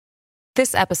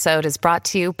This episode is brought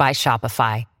to you by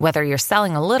Shopify. Whether you're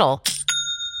selling a little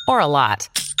or a lot,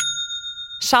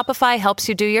 Shopify helps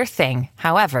you do your thing,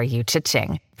 however you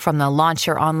cha-ching. From the launch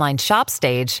your online shop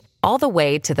stage, all the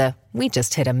way to the we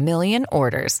just hit 1 million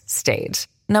orders stage.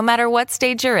 No matter what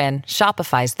stage you're in,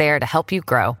 Shopify's there to help you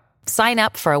grow. Sign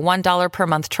up for a $1 per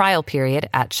month trial period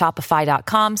at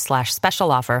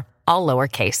shopify.com/special offer, all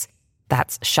lowercase.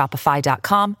 That's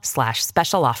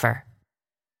shopify.com/special offer.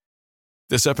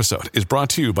 This episode is brought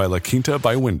to you by La Quinta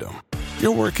by Wyndham.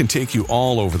 Your work can take you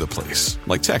all over the place,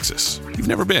 like Texas. You've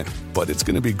never been, but it's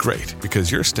going to be great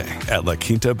because you're staying at La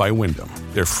Quinta by Wyndham.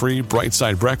 Their free Bright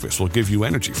Side breakfast will give you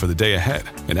energy for the day ahead.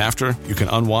 And after, you can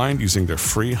unwind using their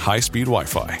free high-speed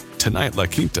Wi-Fi. Tonight, La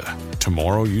Quinta.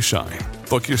 Tomorrow, you shine.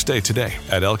 Book your stay today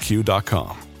at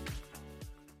lq.com.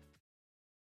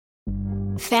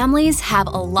 Families have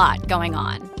a lot going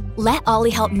on. Let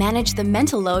Ollie help manage the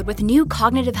mental load with new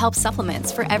cognitive help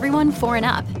supplements for everyone 4 and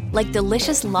up, like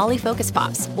delicious Lolly Focus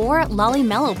Pops or Lolly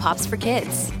Mellow Pops for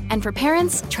kids. And for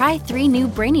parents, try 3 new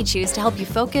Brainy Chews to help you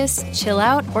focus, chill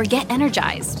out, or get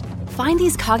energized. Find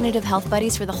these cognitive health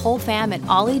buddies for the whole fam at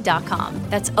ollie.com.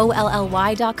 That's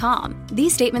OLLY.com.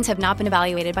 These statements have not been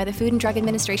evaluated by the Food and Drug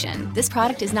Administration. This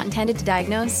product is not intended to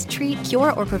diagnose, treat,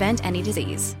 cure, or prevent any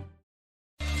disease.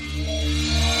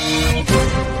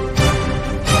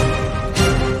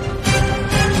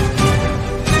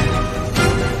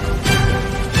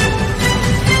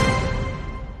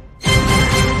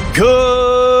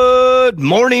 Good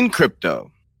morning, crypto.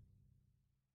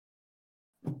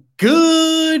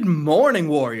 Good morning,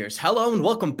 warriors. Hello, and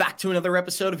welcome back to another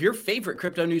episode of your favorite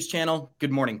crypto news channel,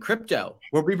 Good Morning Crypto,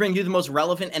 where we bring you the most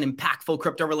relevant and impactful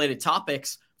crypto-related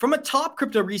topics from a top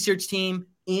crypto research team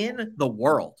in the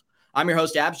world. I'm your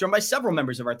host, Abs, joined by several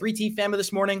members of our 3T family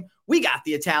this morning. We got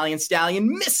the Italian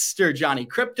stallion, Mr. Johnny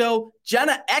Crypto.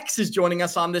 Jenna X is joining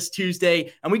us on this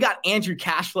Tuesday, and we got Andrew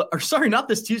Cashflow, or sorry, not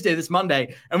this Tuesday, this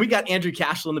Monday, and we got Andrew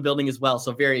Cashflow in the building as well,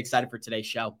 so very excited for today's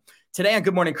show. Today on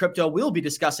Good Morning Crypto, we'll be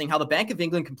discussing how the Bank of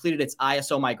England completed its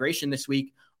ISO migration this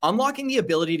week, unlocking the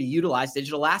ability to utilize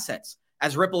digital assets,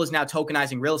 as Ripple is now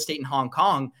tokenizing real estate in Hong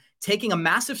Kong, taking a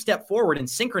massive step forward in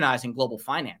synchronizing global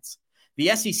finance.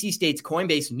 The SEC states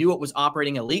Coinbase knew it was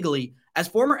operating illegally, as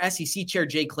former SEC Chair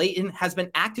Jay Clayton has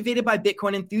been activated by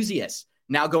Bitcoin enthusiasts,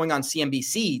 now going on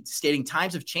CNBC stating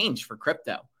times have changed for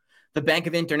crypto. The Bank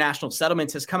of International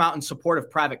Settlements has come out in support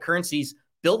of private currencies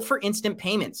built for instant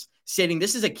payments, stating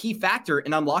this is a key factor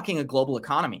in unlocking a global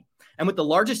economy. And with the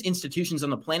largest institutions on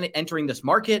the planet entering this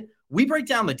market, we break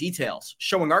down the details,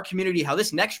 showing our community how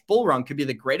this next bull run could be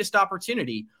the greatest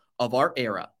opportunity of our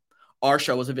era. Our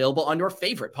show is available on your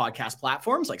favorite podcast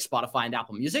platforms like Spotify and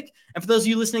Apple Music. And for those of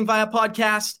you listening via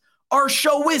podcast, our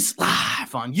show is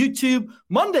live on YouTube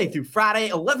Monday through Friday,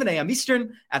 11 a.m.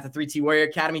 Eastern at the 3T Warrior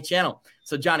Academy channel.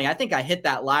 So, Johnny, I think I hit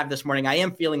that live this morning. I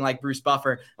am feeling like Bruce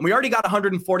Buffer. And we already got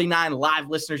 149 live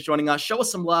listeners joining us. Show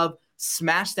us some love.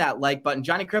 Smash that like button.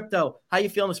 Johnny Crypto, how you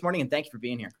feeling this morning? And thank you for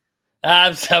being here.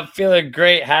 I'm feeling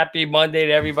great. Happy Monday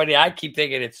to everybody. I keep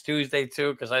thinking it's Tuesday,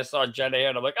 too, because I saw Jenna here,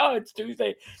 and I'm like, oh, it's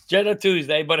Tuesday. Jenna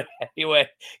Tuesday. But anyway,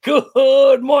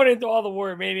 good morning to all the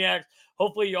Warrior Maniacs.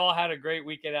 Hopefully you all had a great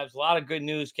weekend. There's a lot of good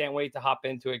news. Can't wait to hop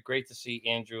into it. Great to see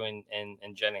Andrew and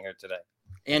Jenna here today.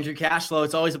 Andrew Cashflow,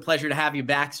 it's always a pleasure to have you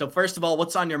back. So first of all,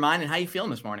 what's on your mind and how you feeling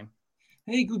this morning?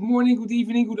 Hey, good morning, good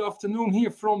evening, good afternoon here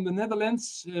from the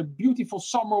Netherlands. Beautiful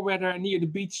summer weather near the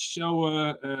beach,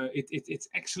 so it's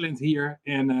excellent here.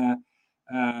 And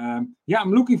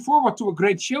I'm looking forward to a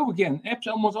great show again. I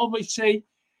almost always say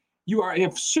you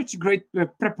have such a great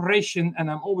preparation, and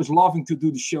I'm always loving to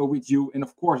do the show with you. And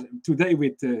of course, today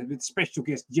with special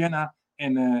guest Jenna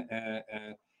and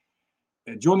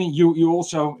Johnny, you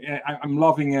also. I'm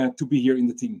loving to be here in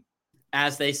the team.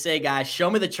 As they say, guys, show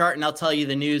me the chart and I'll tell you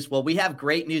the news. Well, we have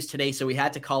great news today, so we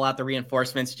had to call out the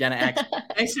reinforcements. Jenna X,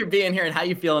 thanks for being here and how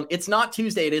you feeling? It's not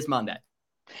Tuesday, it is Monday.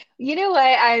 You know what?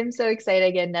 I'm so excited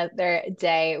to get another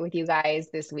day with you guys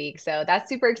this week. So that's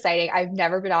super exciting. I've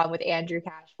never been on with Andrew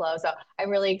Cashflow, so I'm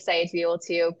really excited to be able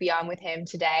to be on with him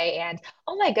today. And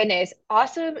oh my goodness,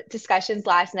 awesome discussions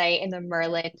last night in the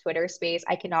Merlin Twitter space.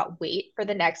 I cannot wait for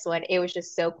the next one. It was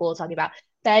just so cool talking about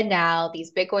FedNow,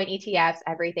 these Bitcoin ETFs,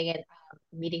 everything, and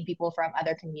meeting people from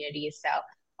other communities. So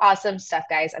awesome stuff,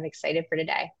 guys. I'm excited for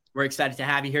today. We're excited to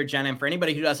have you here, Jenna. And for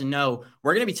anybody who doesn't know,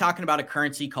 we're going to be talking about a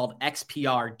currency called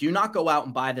XPR. Do not go out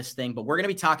and buy this thing, but we're going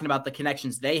to be talking about the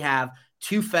connections they have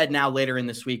to FedNow later in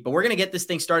this week. But we're going to get this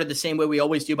thing started the same way we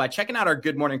always do by checking out our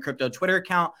Good Morning Crypto Twitter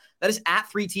account. That is at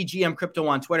 3TGM Crypto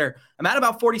on Twitter. I'm at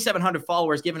about 4,700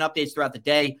 followers, giving updates throughout the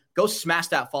day. Go smash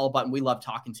that follow button. We love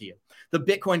talking to you. The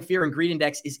Bitcoin Fear and Greed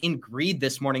Index is in greed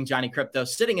this morning, Johnny Crypto,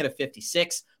 sitting at a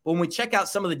 56. But when we check out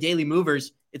some of the daily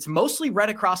movers, it's mostly red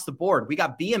across the board. We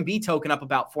got BNB token up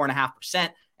about 4.5%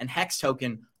 and Hex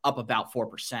token up about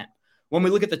 4%. When we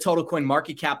look at the total coin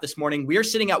market cap this morning, we are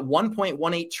sitting at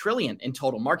 1.18 trillion in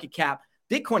total market cap.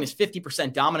 Bitcoin is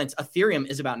 50% dominance. Ethereum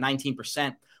is about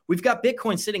 19%. We've got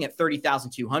Bitcoin sitting at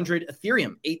 30,200,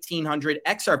 Ethereum 1,800,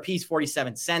 XRP is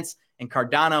 47 cents, and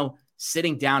Cardano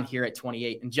sitting down here at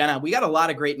 28. And Jenna, we got a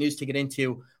lot of great news to get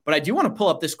into, but I do want to pull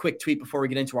up this quick tweet before we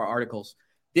get into our articles.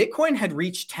 Bitcoin had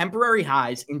reached temporary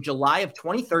highs in July of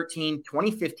 2013,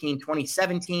 2015,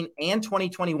 2017, and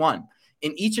 2021.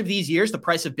 In each of these years, the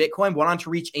price of Bitcoin went on to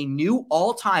reach a new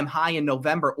all-time high in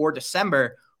November or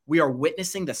December. We are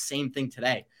witnessing the same thing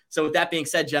today. So with that being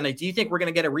said, Jenna, do you think we're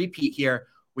going to get a repeat here?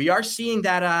 We are seeing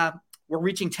that we're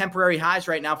reaching temporary highs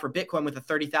right now for Bitcoin with a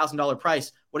 $30,000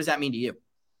 price. What does that mean to you?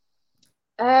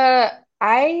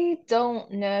 I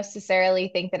don't necessarily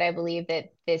think that I believe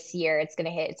that this year it's going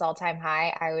to hit its all-time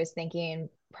high. I was thinking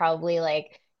probably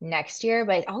like next year,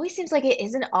 but it always seems like it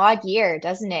is an odd year,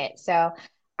 doesn't it? So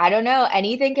I don't know.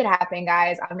 Anything could happen,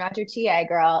 guys. I'm not your TA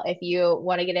girl. If you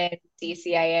want to get in,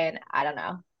 DCA in, I don't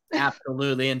know.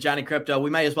 Absolutely. And Johnny Crypto, we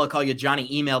might as well call you Johnny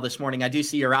Email this morning. I do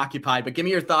see you're occupied, but give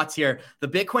me your thoughts here. The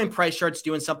Bitcoin price chart's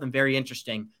doing something very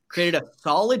interesting. Created a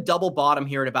solid double bottom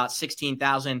here at about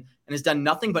 16,000 and has done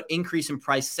nothing but increase in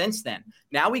price since then.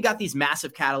 Now we got these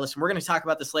massive catalysts, and we're going to talk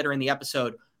about this later in the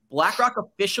episode. BlackRock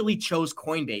officially chose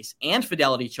Coinbase, and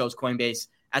Fidelity chose Coinbase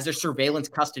as their surveillance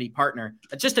custody partner.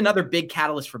 That's just another big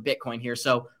catalyst for Bitcoin here.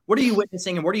 So what are you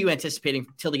witnessing, and what are you anticipating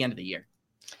till the end of the year?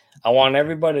 I want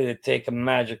everybody to take a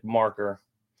magic marker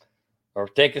or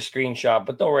take a screenshot,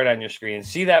 but don't write on your screen.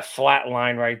 See that flat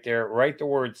line right there? Write the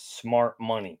word smart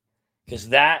money, because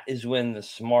that is when the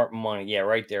smart money, yeah,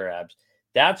 right there, Abs.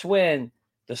 That's when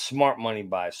the smart money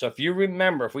buys. So if you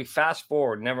remember, if we fast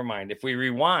forward, never mind, if we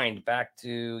rewind back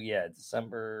to,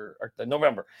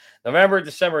 November,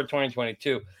 December of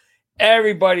 2022,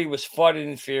 everybody was flooded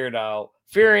and feared out.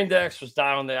 Fear index was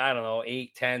down to,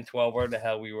 8, 10, 12, where the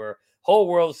hell we were. Whole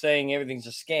world saying everything's a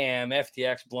scam,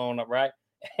 FTX blowing up, right?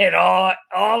 And all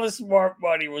the smart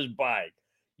money was buying.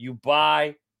 You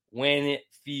buy when it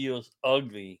feels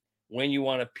ugly, when you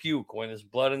want to puke, when there's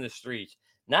blood in the streets.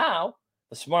 Now,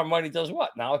 the smart money does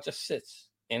what? Now it just sits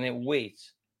and it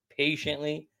waits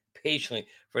patiently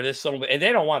for this. And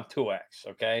they don't want 2x,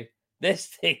 okay? This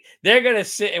thing, they're going to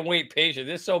sit and wait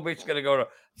patiently. This bit's going to go to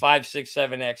 5, 6,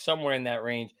 7x, somewhere in that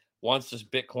range. Once this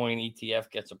Bitcoin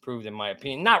ETF gets approved, in my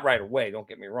opinion, not right away, don't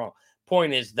get me wrong.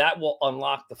 Point is that will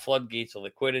unlock the floodgates of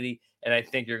liquidity, and I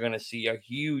think you're going to see a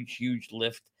huge, huge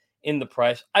lift in the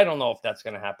price. I don't know if that's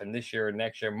going to happen this year or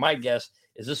next year. My guess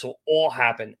is this will all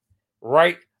happen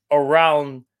right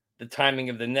around the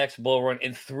timing of the next bull run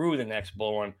and through the next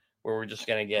bull run, where we're just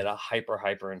going to get a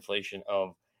hyper inflation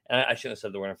of, and I shouldn't have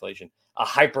said the word inflation, a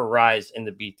hyper rise in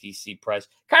the BTC price,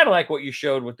 kind of like what you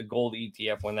showed with the gold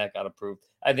ETF when that got approved.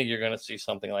 I think you're going to see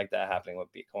something like that happening with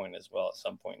Bitcoin as well at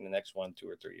some point in the next 1, 2,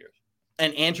 or 3 years.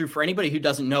 And Andrew, for anybody who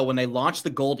doesn't know, when they launched the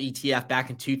gold ETF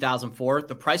back in 2004,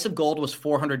 the price of gold was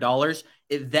 $400.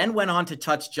 It then went on to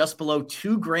touch just below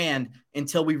 $2,000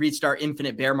 until we reached our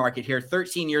infinite bear market here.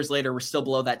 13 years later, we're still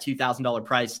below that $2,000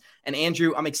 price. And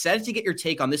Andrew, I'm excited to get your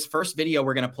take on this first video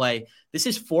we're going to play. This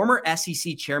is former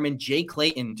SEC Chairman Jay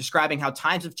Clayton describing how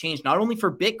times have changed, not only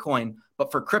for Bitcoin,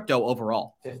 but for crypto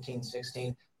overall. 15,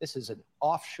 16. This is an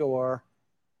offshore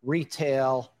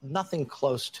retail, nothing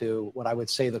close to what I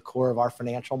would say the core of our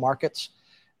financial markets.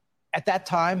 At that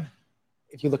time,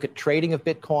 if you look at trading of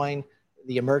Bitcoin,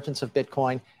 the emergence of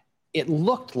Bitcoin, it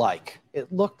looked like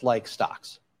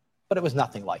stocks, but it was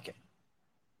nothing like it.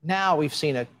 Now we've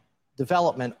seen a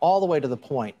development all the way to the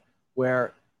point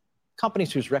where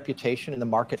companies whose reputation in the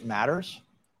market matters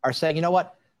are saying, you know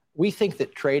what, we think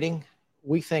that trading,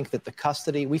 we think that the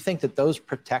custody, we think that those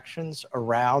protections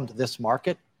around this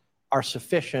market are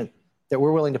sufficient that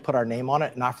we're willing to put our name on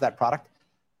it and offer that product.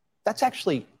 That's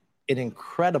actually an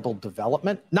incredible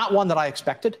development, not one that I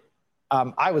expected.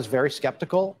 I was very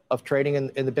skeptical of trading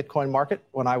in the Bitcoin market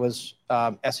when I was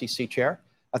SEC chair.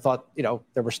 I thought,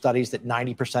 there were studies that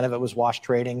 90% of it was wash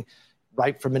trading,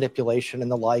 ripe for manipulation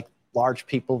and the like, large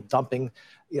people dumping.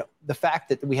 The fact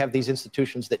that we have these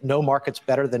institutions that know markets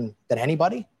better than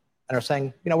anybody and are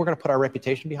saying, we're going to put our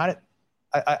reputation behind it,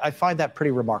 I find that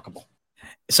pretty remarkable.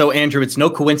 So, Andrew, it's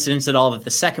no coincidence at all that the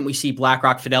second we see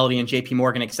BlackRock, Fidelity, and JP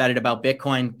Morgan excited about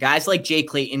Bitcoin, guys like Jay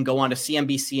Clayton go on to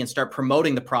CNBC and start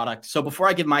promoting the product. So before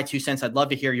I give my 2 cents, I'd love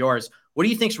to hear yours. What do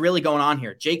you think's really going on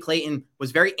here? Jay Clayton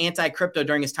was very anti-crypto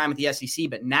during his time at the SEC,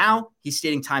 but now he's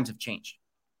stating times have changed.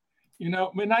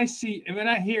 when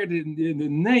I hear the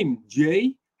name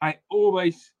J, I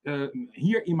always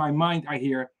hear in my mind, I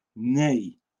hear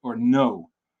nay or no,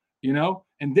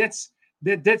 and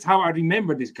that's how I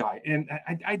remember this guy. And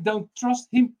I don't trust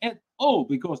him at all,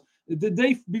 because the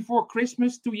day before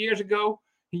Christmas 2 years ago,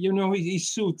 he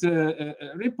sued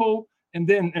Ripple, and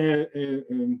then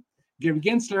Gary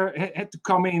Gensler had to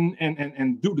come in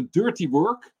and do the dirty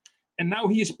work. And now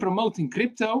he is promoting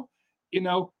crypto.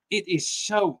 It is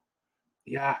so,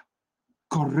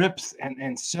 corrupt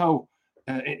and so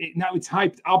now it's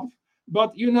hyped up.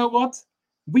 But you know what?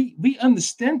 We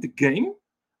understand the game,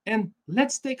 and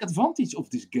let's take advantage of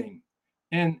this game.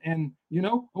 And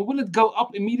will it go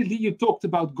up immediately? You talked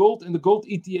about gold and the gold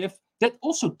ETF. That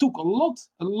also took a lot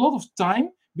of time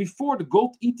before the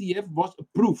gold ETF was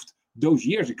approved those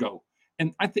years ago.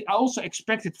 And I also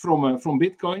expect it from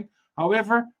Bitcoin.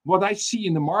 However, what I see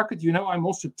in the market, I'm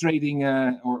also trading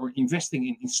or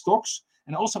investing in stocks,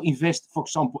 and also invest, for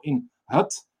example, in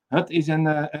HUT. HUT is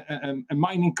a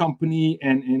mining company,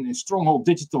 and Stronghold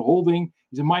Digital Holding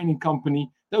is a mining company.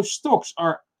 Those stocks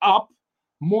are up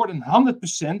more than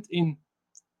 100% in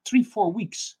 3-4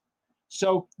 weeks.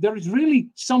 So there is really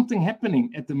something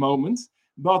happening at the moment.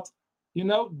 But,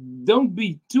 don't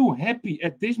be too happy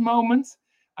at this moment.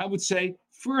 I would say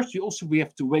first we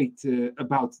have to wait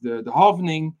about the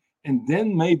halvening, and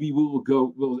then maybe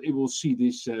we'll see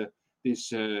this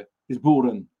bull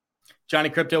run. Johnny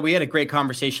Crypto, we had a great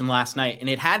conversation last night, and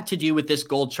it had to do with this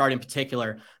gold chart in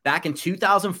particular. Back in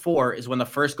 2004 is when the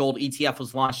first gold ETF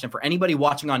was launched. And for anybody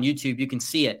watching on YouTube, you can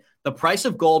see it. The price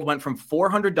of gold went from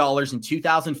 $400 in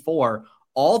 2004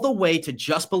 all the way to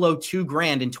just below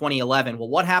 $2,000 in 2011. Well,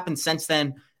 what happened since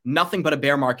then? Nothing but a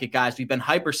bear market, guys. We've been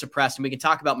hyper suppressed, and we can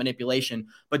talk about manipulation.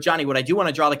 But Johnny, what I do want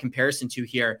to draw the comparison to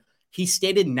here, he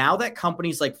stated now that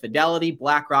companies like Fidelity,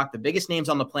 BlackRock, the biggest names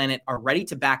on the planet, are ready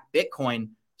to back Bitcoin,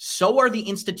 so are the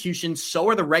institutions, so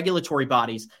are the regulatory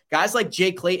bodies. Guys like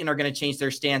Jay Clayton are going to change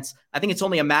their stance. I think it's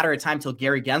only a matter of time till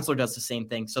Gary Gensler does the same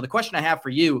thing. So the question I have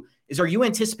for you is, are you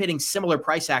anticipating similar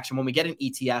price action when we get an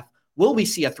ETF? Will we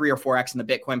see a 3 or 4x in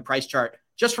the Bitcoin price chart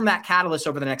just from that catalyst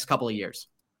over the next couple of years?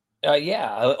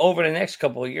 Over the next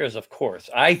couple of years, of course.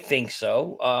 I think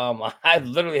so. I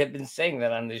literally have been saying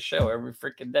that on this show every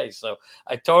freaking day. So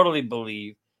I totally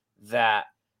believe that.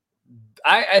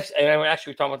 I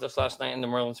actually talked about this last night in the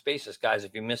Merlin Spaces, guys.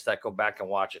 If you missed that, go back and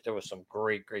watch it. There was some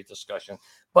great discussion.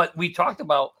 But we talked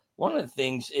about, one of the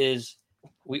things is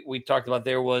we talked about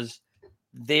they're going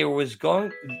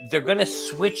to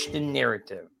switch the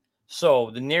narrative.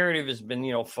 So the narrative has been,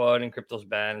 FUD and crypto's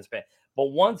bad and it's bad.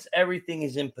 But once everything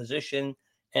is in position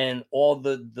and all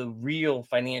the real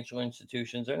financial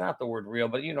institutions, or not the word real,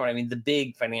 but you know what I mean, the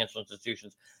big financial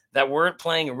institutions that weren't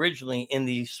playing originally in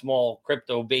the small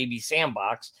crypto baby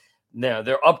sandbox, no,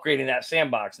 they're upgrading that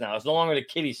sandbox now. It's no longer the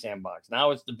kiddie sandbox.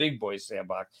 Now it's the big boys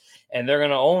sandbox, and they're going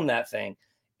to own that thing.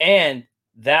 And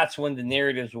that's when the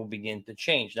narratives will begin to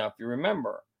change. Now, if you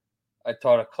remember, I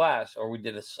taught a class, or we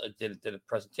did a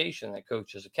presentation at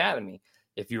Coach's Academy.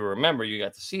 If you remember, you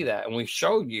got to see that. And we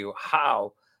showed you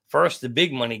how first the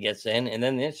big money gets in, and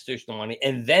then the institutional money,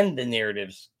 and then the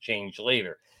narratives change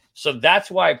later. So that's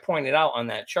why I pointed out on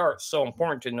that chart, it's so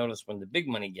important to notice when the big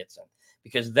money gets in,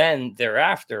 because then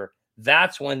thereafter,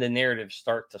 that's when the narratives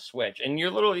start to switch. And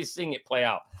you're literally seeing it play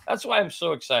out. That's why I'm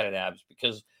so excited, Abs,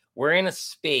 because we're in a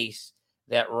space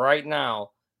that right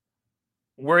now,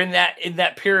 we're in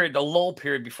that period, the lull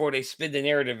period before they spin the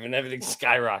narrative and everything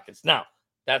skyrockets. Now,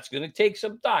 that's going to take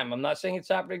some time. I'm not saying it's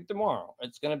happening tomorrow.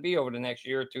 It's going to be over the next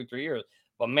year, 2, 3 years.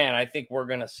 But, man, I think we're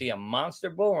going to see a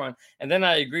monster bull run. And then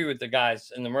I agree with the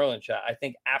guys in the Merlin chat. I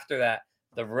think after that,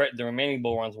 the remaining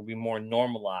bull runs will be more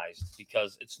normalized,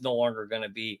 because it's no longer going to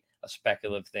be a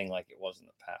speculative thing like it was in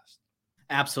the past.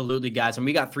 Absolutely, guys. And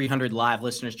we got 300 live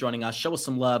listeners joining us. Show us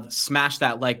some love. Smash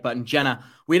that like button. Jenna,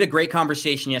 we had a great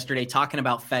conversation yesterday talking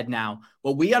about Fed now.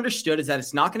 What we understood is that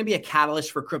it's not going to be a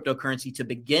catalyst for cryptocurrency to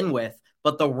begin with,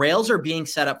 but the rails are being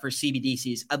set up for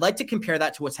CBDCs. I'd like to compare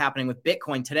that to what's happening with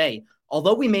Bitcoin today.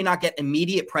 Although we may not get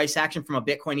immediate price action from a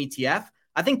Bitcoin ETF,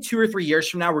 I think 2 or 3 years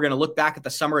from now, we're going to look back at the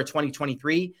summer of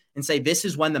 2023 and say this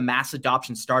is when the mass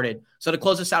adoption started. So to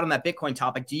close us out on that Bitcoin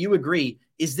topic, do you agree?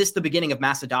 Is this the beginning of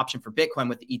mass adoption for Bitcoin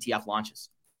with the ETF launches?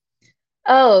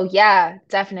 Oh, yeah,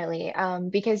 definitely.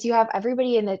 Because you have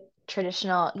everybody in the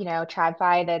traditional,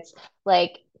 TradFi that's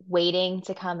like waiting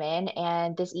to come in,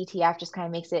 and this ETF just kind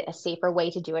of makes it a safer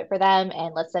way to do it for them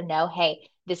and lets them know, hey,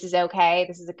 this is okay,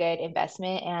 this is a good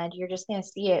investment, and you're just going to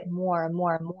see it more and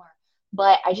more and more.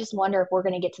 But I just wonder if we're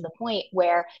going to get to the point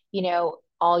where,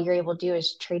 all you're able to do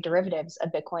is trade derivatives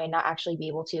of Bitcoin, not actually be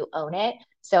able to own it.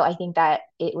 So I think that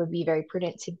it would be very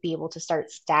prudent to be able to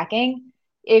start stacking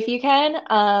if you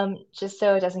can, just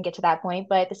so it doesn't get to that point.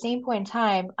 But at the same point in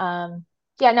time,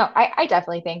 I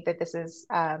definitely think that this is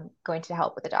going to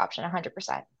help with adoption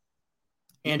 100%.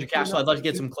 Andrew Cashflow, I'd love to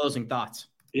get some closing thoughts.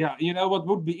 Yeah, what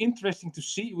would be interesting to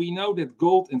see, we know that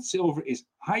gold and silver is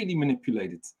highly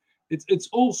manipulated. It's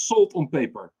all sold on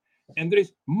paper. And there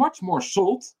is much more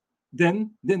sold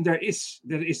than there is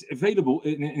available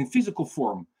in physical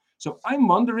form. So I'm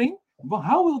wondering, well,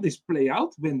 how will this play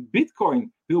out when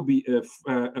Bitcoin will be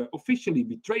officially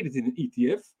be traded in an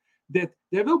ETF, that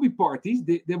there will be parties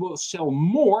that will sell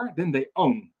more than they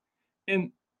own.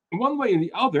 And one way or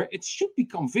the other, it should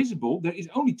become visible. There is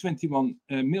only 21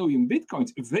 million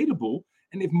Bitcoins available.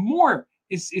 And if more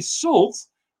is sold,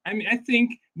 I mean, I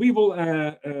think we will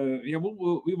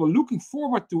looking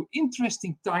forward to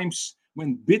interesting times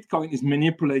when Bitcoin is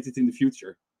manipulated in the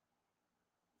future.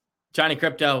 Johnny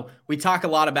Crypto, we talk a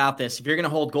lot about this. If you're going to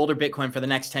hold gold or Bitcoin for the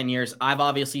next 10 years, I've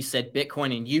obviously said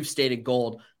Bitcoin and you've stated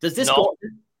gold. Does this gold?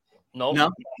 No,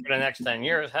 for the next 10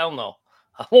 years? Hell no.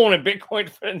 I want a Bitcoin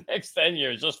for the next 10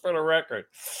 years, just for the record.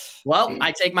 Well,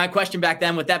 I take my question back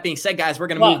then. With that being said, guys, we're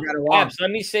going to move right along. Abs,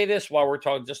 let me say this while we're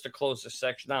talking, just to close this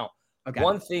section out. Okay.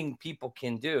 One thing people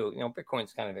can do,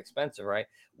 Bitcoin's kind of expensive, right?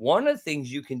 One of the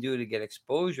things you can do to get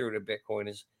exposure to Bitcoin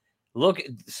is look at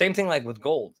the same thing like with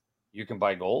gold. You can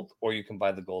buy gold or you can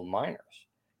buy the gold miners,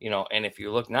 and if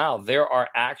you look now, there are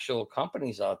actual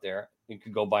companies out there you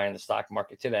could go buy in the stock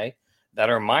market today that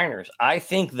are miners. I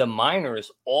think the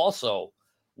miners also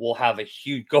will have a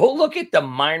huge, go look at the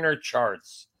miner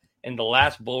charts in the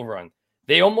last bull run.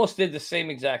 They almost did the same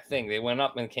exact thing. They went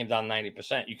up and came down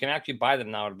 90%. You can actually buy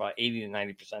them now at about 80 to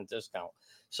 90% discount.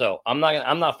 So I'm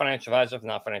not financial advisor,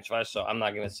 so I'm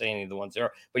not going to say any of the ones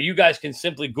there. But you guys can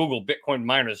simply Google Bitcoin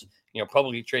miners,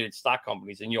 publicly traded stock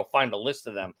companies, and you'll find a list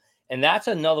of them. And that's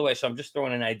another way. So I'm just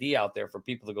throwing an idea out there for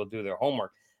people to go do their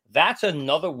homework. That's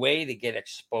another way to get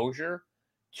exposure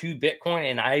to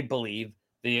Bitcoin. And I believe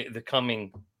the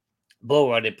coming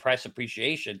blowout in price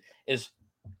appreciation is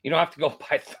you don't have to go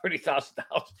buy $30,000.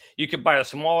 You can buy a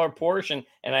smaller portion,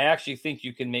 and I actually think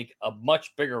you can make a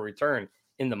much bigger return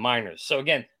in the miners. So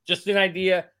again, just an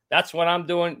idea. That's what I'm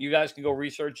doing. You guys can go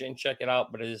research it and check it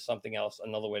out, but it is something else,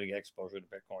 another way to get exposure to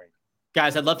Bitcoin.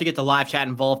 Guys, I'd love to get the live chat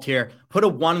involved here. Put a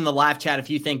 1 in the live chat if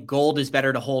you think gold is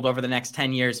better to hold over the next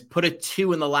 10 years. Put a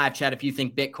 2 in the live chat if you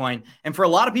think Bitcoin. And for a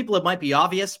lot of people, it might be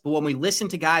obvious, but when we listen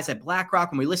to guys at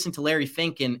BlackRock, when we listen to Larry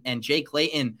Fink and Jake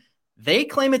Layton, they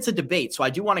claim it's a debate. So I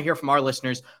do want to hear from our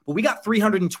listeners, but we got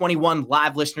 321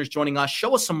 live listeners joining us.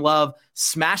 Show us some love.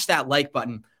 Smash that like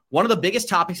button. One of the biggest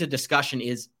topics of discussion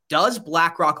is, does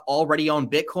BlackRock already own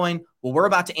Bitcoin? Well, we're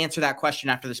about to answer that question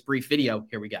after this brief video.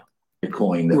 Here we go.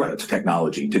 Bitcoin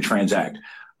technology to transact.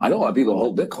 I know a lot of people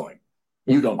hold Bitcoin.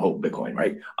 You don't hold Bitcoin,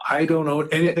 right? I don't own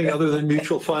anything other than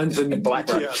mutual funds and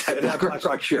BlackRock,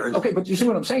 BlackRock shares. Okay, but you see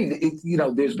what I'm saying?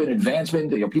 There's been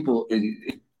advancement. People.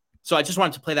 So I just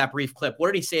wanted to play that brief clip. What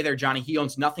did he say there, Johnny? He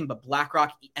owns nothing but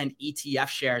BlackRock and ETF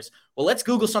shares. Well, let's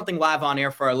Google something live on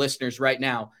air for our listeners right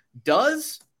now.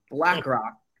 Does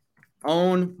BlackRock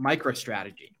own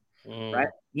MicroStrategy? Right?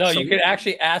 No, so you could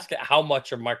actually ask it how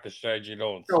much of MicroStrategy it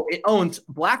owns. So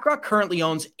BlackRock currently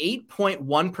owns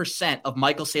 8.1% of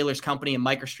Michael Saylor's company in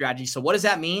MicroStrategy. So what does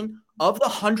that mean? Of the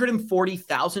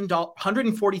 140,000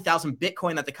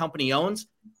 Bitcoin that the company owns,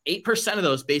 8% of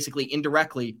those basically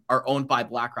indirectly are owned by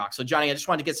BlackRock. So Johnny, I just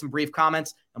wanted to get some brief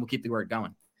comments and we'll keep the word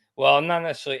going. Well, not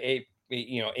necessarily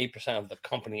 8% of the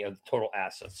company of the total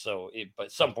assets.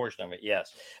 But some portion of it,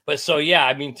 yes. But so, yeah,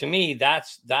 I mean, to me,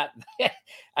 that's that.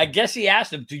 I guess he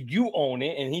asked him, do you own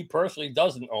it? And he personally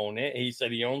doesn't own it. He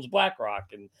said he owns BlackRock.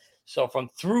 And so from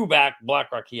back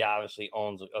BlackRock, he obviously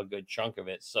owns a good chunk of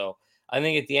it. So I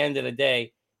think at the end of the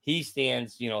day, he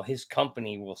stands, his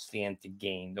company will stand to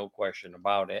gain, no question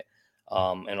about it.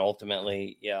 And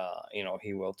ultimately,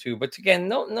 he will too. But again,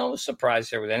 no surprise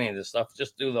here with any of this stuff.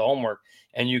 Just do the homework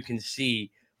and you can see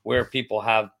where people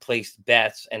have placed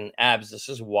bets and abs. This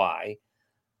is why,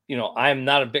 I'm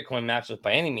not a Bitcoin maximalist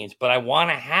by any means, but I want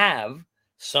to have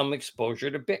some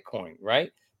exposure to Bitcoin,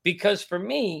 right? Because for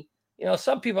me, a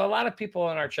lot of people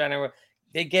on our channel,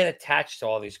 they get attached to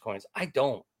all these coins. I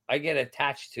don't. I get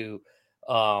attached to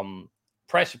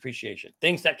price appreciation,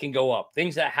 things that can go up,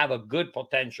 things that have a good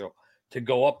potential to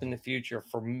go up in the future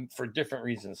for different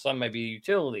reasons. Some may be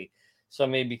utility.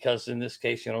 Some may because in this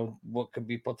case, what could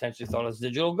be potentially thought as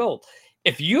digital gold.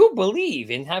 If you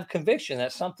believe and have conviction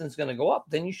that something's going to go up,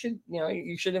 then you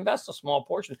should invest a small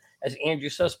portion. As Andrew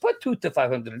says, put $200 to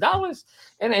 $500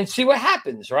 and see what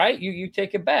happens, right? You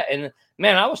take a bet. And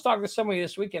man, I was talking to somebody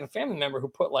this weekend, a family member who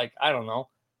put like, I don't know,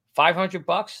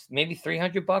 $500, maybe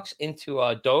 $300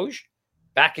 into Doge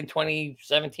back in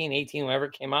 2017, 18, whenever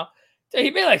it came out. He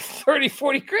made like 30,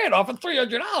 40 grand off of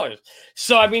 $300.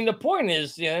 So, I mean, the point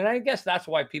is, and I guess that's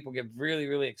why people get really,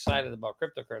 really excited about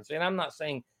cryptocurrency. And I'm not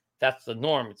saying that's the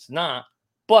norm. It's not.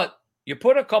 But you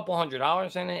put a couple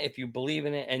 $100 in it if you believe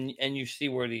in it and you see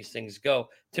where these things go.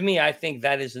 To me, I think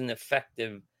that is an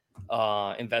effective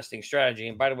investing strategy.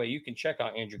 And by the way, you can check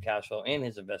out Andrew Cashflow and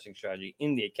his investing strategy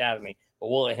in the Academy, but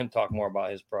we'll let him talk more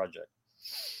about his project.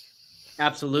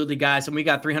 Absolutely, guys. And we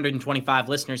got 325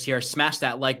 listeners here. Smash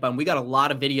that like button. We got a lot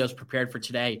of videos prepared for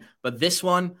today, but this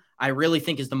one I really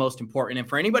think is the most important. And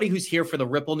for anybody who's here for the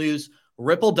Ripple news,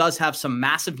 Ripple does have some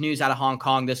massive news out of Hong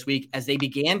Kong this week as they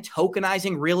began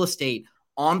tokenizing real estate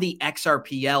on the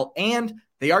XRPL, and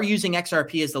they are using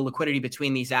XRP as the liquidity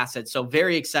between these assets. So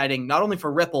very exciting, not only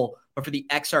for Ripple, but for the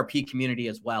XRP community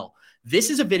as well. This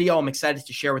is a video I'm excited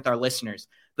to share with our listeners.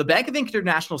 The Bank of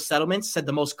International Settlements said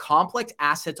the most complex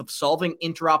assets of solving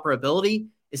interoperability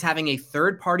is having a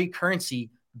third-party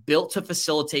currency built to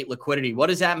facilitate liquidity. What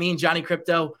does that mean, Johnny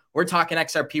Crypto? We're talking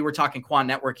XRP. We're talking Quant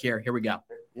Network here. Here we go.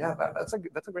 Yeah, that's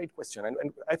a great question.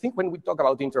 And I think when we talk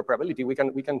about interoperability, we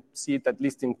can see it at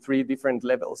least in three different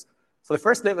levels. So the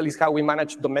first level is how we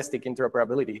manage domestic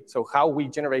interoperability. So how we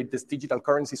generate this digital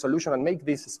currency solution and make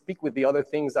this speak with the other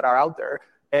things that are out there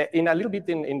in a little bit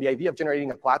in the idea of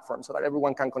generating a platform so that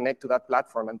everyone can connect to that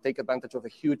platform and take advantage of the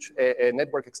huge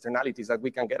network externalities that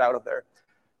we can get out of there.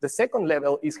 The second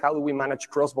level is how do we manage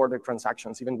cross-border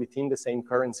transactions, even within the same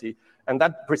currency. And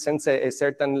that presents a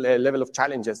certain level of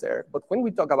challenges there. But when we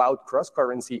talk about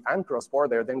cross-currency and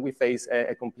cross-border, then we face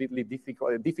a completely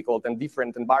difficult and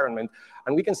different environment.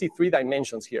 And we can see three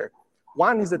dimensions here.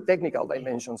 One is the technical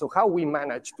dimension. So how we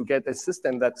manage to get a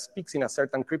system that speaks in a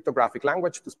certain cryptographic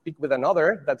language to speak with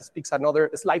another that speaks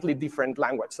another slightly different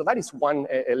language. So that is one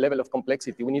level of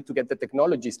complexity. We need to get the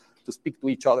technologies to speak to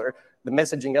each other. The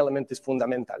messaging element is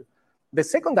fundamental. The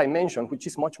second dimension, which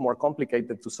is much more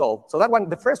complicated to solve. So that one,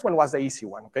 the first one was the easy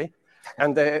one, okay?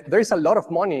 And there is a lot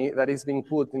of money that is being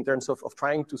put in terms of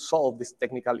trying to solve these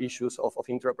technical issues of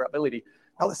interoperability.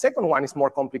 Now, the second one is more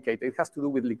complicated. It has to do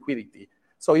with liquidity.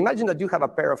 So imagine that you have a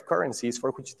pair of currencies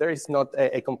for which there is not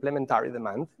a complementary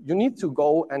demand. You need to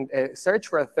go and search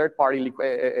for a third-party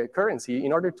currency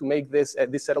in order to make this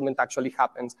settlement actually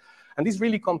happen. And this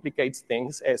really complicates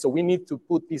things. So we need to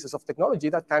put pieces of technology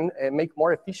that can make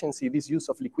more efficiency this use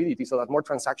of liquidity so that more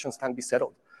transactions can be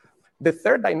settled. The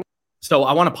third dimension. So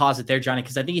I want to pause it there, Johnny,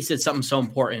 because I think he said something so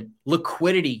important.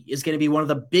 Liquidity is going to be one of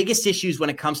the biggest issues when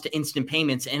it comes to instant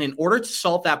payments. And in order to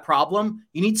solve that problem,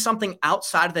 you need something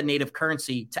outside of the native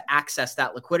currency to access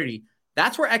that liquidity.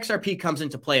 That's where XRP comes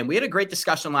into play. And we had a great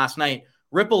discussion last night.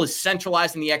 Ripple is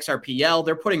centralizing the XRPL.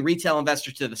 They're putting retail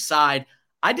investors to the side.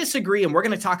 I disagree, and we're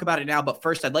going to talk about it now. But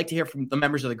first, I'd like to hear from the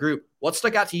members of the group. What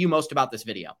stuck out to you most about this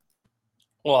video?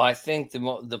 Well, I think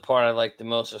the part I like the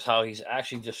most is how he's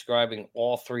actually describing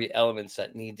all three elements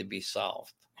that need to be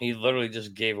solved. He literally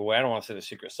just gave away, I don't want to say the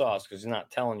secret sauce because he's not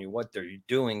telling you what they're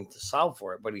doing to solve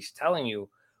for it, but he's telling you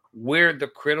where the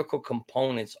critical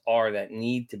components are that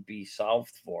need to be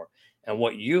solved for. And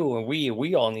what you and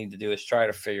we all need to do is try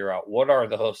to figure out what are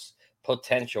those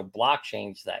potential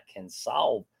blockchains that can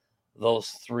solve those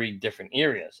three different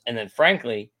areas. And then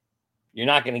frankly, you're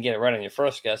not going to get it right on your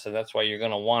first guess. And that's why you're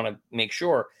going to want to make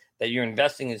sure that you're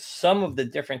investing in some of the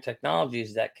different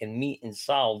technologies that can meet and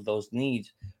solve those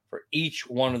needs for each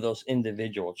one of those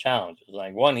individual challenges.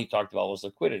 Like one he talked about was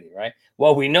liquidity, right?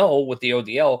 Well, we know with the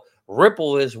ODL,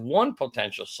 Ripple is one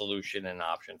potential solution and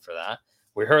option for that.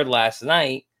 We heard last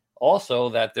night also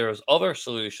that there's other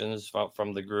solutions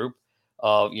from the group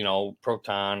of,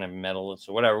 Proton and Metal,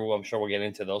 so whatever. I'm sure we'll get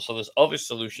into those. So there's other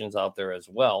solutions out there as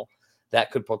well that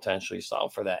could potentially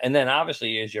solve for that. And then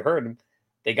obviously, as you heard,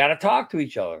 they got to talk to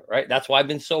each other, right? That's why I've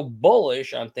been so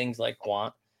bullish on things like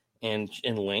Quant and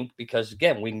Link, because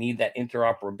again, we need that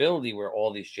interoperability where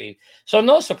all these change. So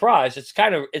no surprise, it's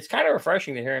kind of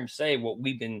refreshing to hear him say what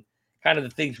we've been kind of the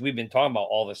things we've been talking about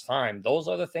all this time. Those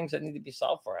are the things that need to be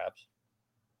solved perhaps.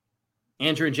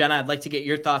 Andrew and Jenna, I'd like to get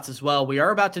your thoughts as well. We are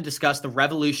about to discuss the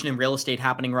revolution in real estate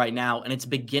happening right now, and it's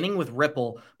beginning with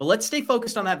Ripple. But let's stay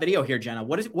focused on that video here, Jenna.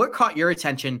 What caught your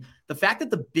attention? The fact that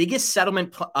the biggest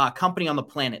settlement company on the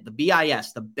planet, the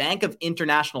BIS, the Bank of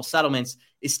International Settlements,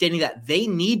 is stating that they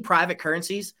need private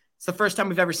currencies. It's the first time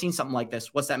we've ever seen something like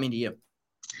this. What's that mean to you?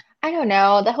 I don't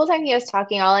know. The whole time he was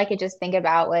talking, all I could just think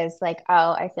about was like,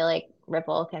 oh, I feel like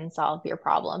Ripple can solve your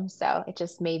problem. So it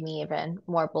just made me even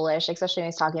more bullish, especially when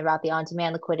he's talking about the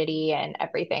on-demand liquidity and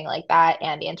everything like that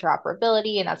and the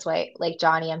interoperability. And that's why, like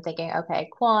Johnny, I'm thinking, okay,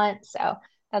 quant. So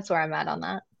that's where I'm at on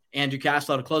that. Andrew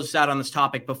Cashflow, to close us out on this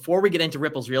topic, before we get into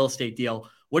Ripple's real estate deal,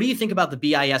 what do you think about the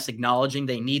BIS acknowledging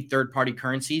they need third-party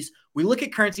currencies? We look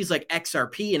at currencies like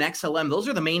XRP and XLM. Those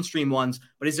are the mainstream ones.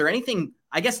 But is there anything,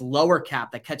 I guess, lower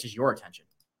cap that catches your attention?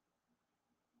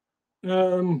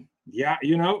 Yeah,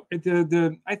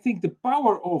 I think the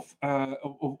power of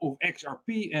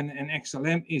XRP and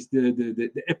XLM is the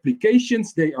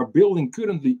applications they are building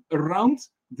currently around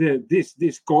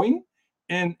this coin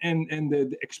and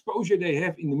the exposure they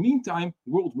have in the meantime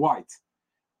worldwide.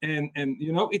 And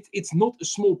it's not a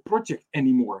small project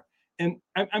anymore. And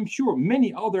I'm sure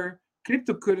many other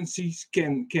cryptocurrencies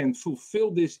can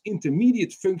fulfill this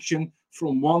intermediate function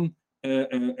from one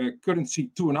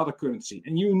currency to another currency,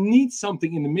 and you need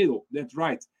something in the middle. That's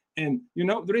right. And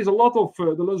there is a lot of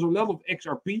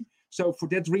XRP. So for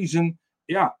that reason,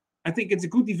 yeah, I think it's a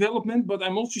good development. But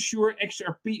I'm also sure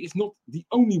XRP is not the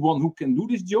only one who can do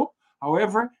this job.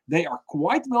 However, they are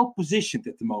quite well positioned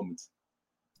at the moment.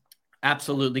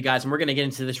 Absolutely, guys. And we're going to get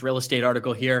into this real estate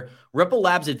article here. Ripple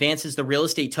Labs advances the real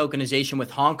estate tokenization with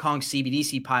Hong Kong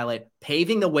CBDC pilot,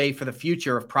 paving the way for the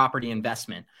future of property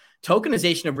investment.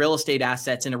 Tokenization of real estate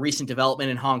assets in a recent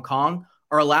development in Hong Kong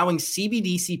are allowing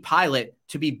CBDC pilot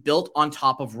to be built on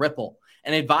top of Ripple.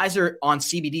 An advisor on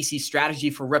CBDC strategy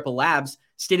for Ripple Labs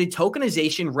stated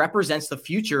tokenization represents the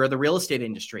future of the real estate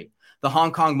industry. The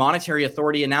Hong Kong Monetary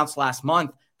Authority announced last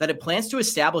month that it plans to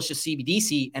establish a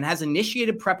CBDC and has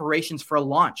initiated preparations for a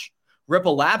launch.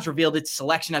 Ripple Labs revealed its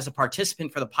selection as a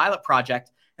participant for the pilot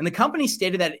project, and the company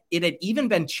stated that it had even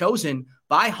been chosen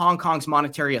by Hong Kong's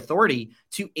Monetary Authority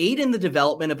to aid in the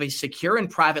development of a secure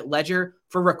and private ledger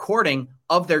for recording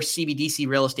of their CBDC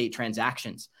real estate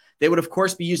transactions. They would, of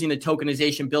course, be using the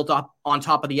tokenization built up on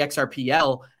top of the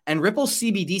XRPL, and Ripple's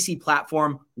CBDC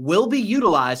platform will be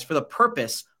utilized for the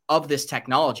purpose of this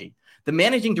technology. The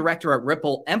managing director at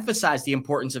Ripple emphasized the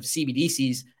importance of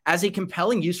CBDCs as a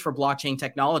compelling use for blockchain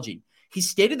technology. He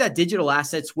stated that digital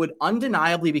assets would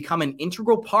undeniably become an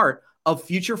integral part of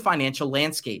future financial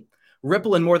landscape.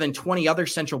 Ripple and more than 20 other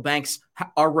central banks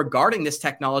are regarding this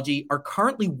technology are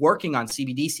currently working on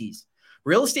CBDCs.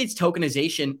 Real estate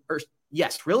tokenization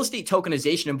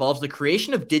involves the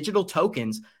creation of digital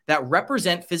tokens that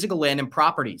represent physical land and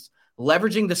properties,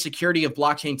 leveraging the security of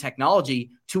blockchain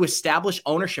technology to establish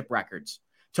ownership records.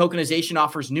 Tokenization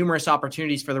offers numerous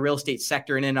opportunities for the real estate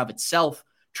sector in and of itself.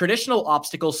 Traditional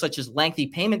obstacles such as lengthy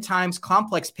payment times,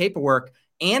 complex paperwork,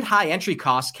 and high entry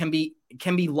costs can be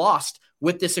lost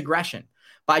with this aggression.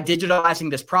 By digitalizing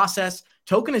this process,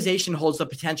 tokenization holds the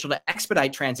potential to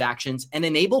expedite transactions and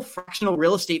enable fractional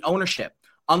real estate ownership,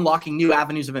 unlocking new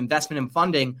avenues of investment and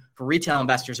funding for retail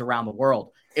investors around the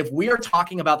world. If we are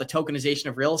talking about the tokenization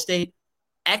of real estate,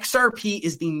 XRP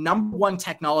is the number one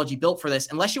technology built for this,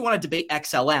 unless you want to debate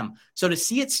XLM. So to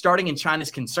see it starting in China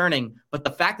is concerning, but the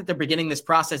fact that they're beginning this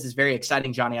process is very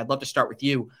exciting, Johnny. I'd love to start with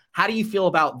you. How do you feel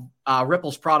about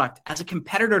Ripple's product as a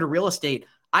competitor to real estate?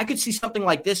 I could see something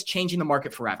like this changing the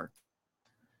market forever.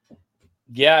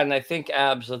 Yeah, and I think,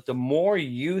 Abs, that the more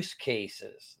use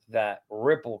cases that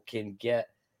Ripple can get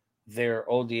their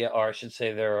ODR, or I should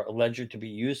say their ledger to be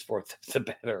used for, the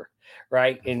better,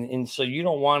 right? And so you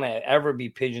don't want to ever be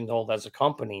pigeonholed as a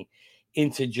company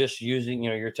into just using,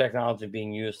 your technology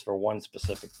being used for one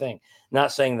specific thing.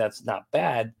 Not saying that's not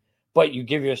bad, but you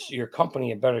give your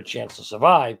company a better chance to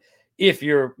survive if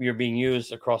you're being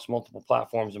used across multiple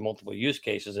platforms and multiple use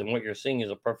cases. And what you're seeing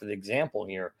is a perfect example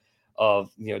here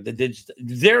of,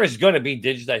 there is going to be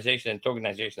digitization and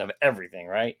tokenization of everything,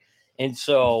 right? And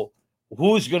so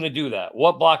who's going to do that?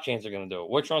 What blockchains are going to do it?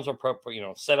 Which ones are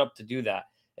set up to do that?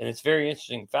 And it's very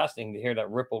interesting, fascinating to hear that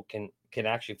Ripple can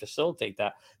actually facilitate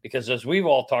that, because as we've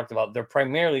all talked about, they're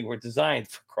primarily were designed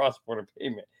for cross-border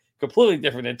payment, completely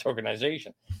different than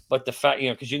tokenization. But the fact,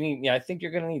 because you need, I think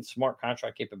you're going to need smart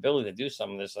contract capability to do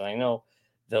some of this. And I know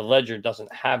the ledger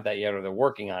doesn't have that yet, or they're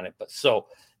working on it. But so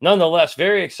nonetheless,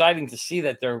 very exciting to see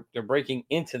that they're breaking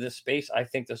into this space. I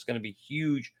think there's going to be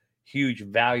huge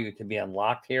value to be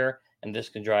unlocked here. And this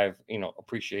can drive,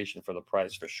 appreciation for the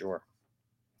price for sure.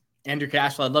 Andrew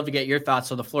Cashflow, I'd love to get your thoughts.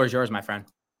 So the floor is yours, my friend.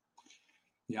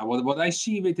 Yeah, what I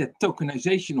see with the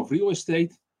tokenization of real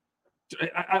estate,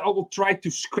 I will try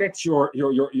to scratch your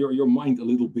mind a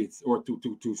little bit, or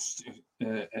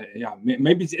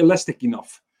maybe it's elastic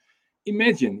enough.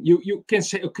 Imagine you can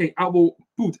say, okay, I will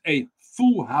put a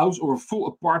full house or a full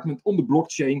apartment on the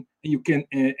blockchain, and you can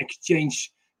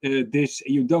exchange this.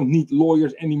 You don't need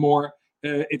lawyers anymore.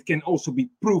 It can also be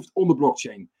proved on the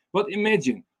blockchain. But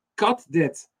imagine, cut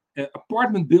that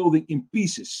apartment building in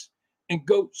pieces and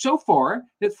go so far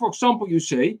that, for example, you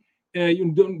say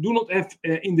you do not have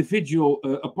individual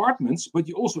apartments, but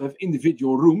you also have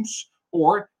individual rooms,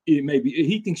 or maybe a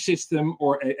heating system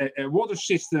or a water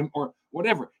system or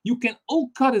whatever. You can all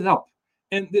cut it up.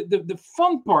 And the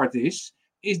fun part is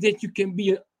that you can be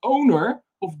an owner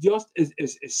of just a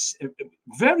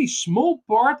very small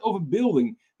part of a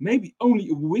building. Maybe only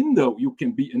a window you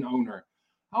can be an owner.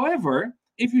 However,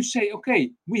 if you say,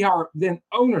 okay, we are then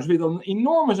owners with an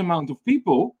enormous amount of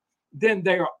people, then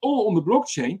they are all on the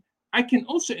blockchain. I can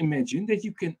also imagine that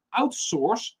you can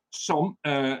outsource some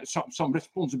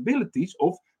responsibilities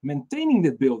of maintaining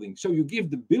that building. So you give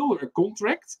the builder a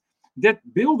contract. That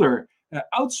builder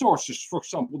outsources, for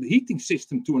example, the heating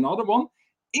system to another one,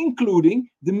 including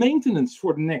the maintenance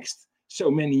for the next so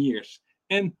many years.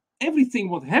 And everything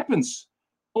what happens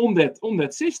on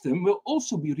that system will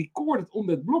also be recorded on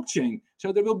that blockchain.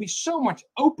 So there will be so much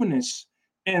openness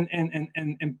and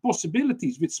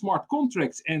possibilities with smart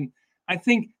contracts. And I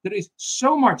think there is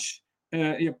so much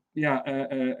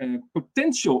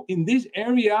potential in this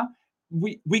area.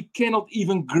 We cannot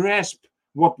even grasp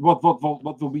what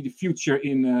will be the future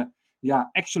in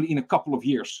actually in a couple of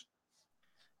years.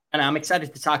 And I'm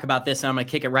excited to talk about this, and I'm going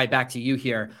to kick it right back to you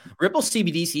here. Ripple's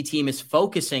CBDC team is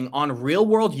focusing on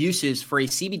real-world uses for a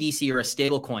CBDC or a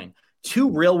stablecoin. 2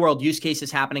 real-world use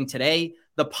cases happening today.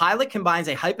 The pilot combines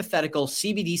a hypothetical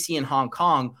CBDC in Hong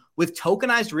Kong with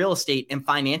tokenized real estate and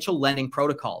financial lending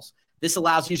protocols. This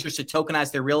allows users to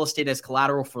tokenize their real estate as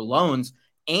collateral for loans,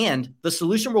 and the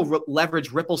solution will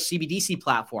leverage Ripple's CBDC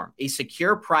platform, a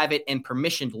secure, private, and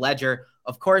permissioned ledger.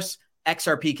 Of course,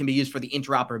 XRP can be used for the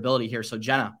interoperability here. So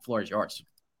Jenna, floor is yours.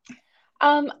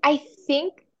 I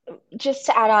think just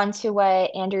to add on to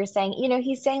what Andrew is saying,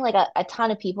 he's saying like a ton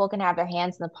of people can have their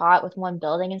hands in the pot with one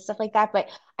building and stuff like that. But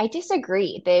I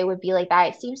disagree. They would be like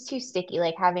that. It seems too sticky,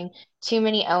 like having too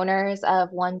many owners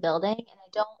of one building. And I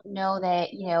don't know that,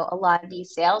 a lot of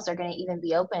these sales are going to even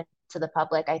be open to the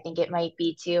public. I think it might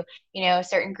be to, a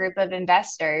certain group of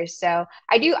investors. So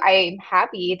I'm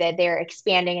happy that they're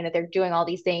expanding and that they're doing all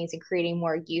these things and creating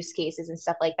more use cases and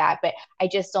stuff like that. But I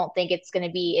just don't think it's going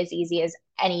to be as easy as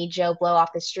any Joe Blow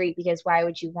off the street, because why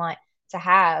would you want to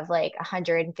have like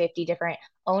 150 different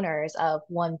owners of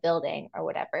one building or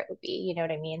whatever it would be? You know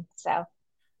what I mean? So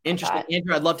interesting.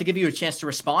 Andrew, I'd love to give you a chance to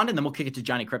respond, and then we'll kick it to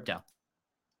Johnny Crypto.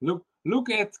 Look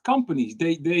at companies.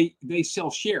 They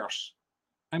sell shares.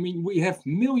 I mean, we have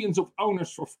millions of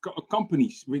owners of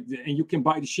companies, and you can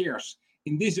buy the shares.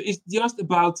 In this, it's just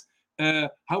about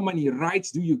how many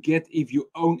rights do you get if you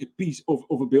own a piece of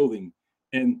a building.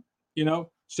 And,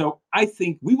 so I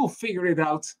think we will figure it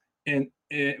out. And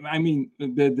I mean,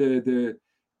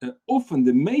 often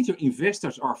the major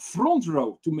investors are front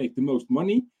row to make the most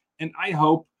money. And I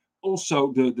hope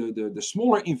also the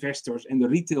smaller investors and the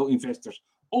retail investors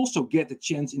also get a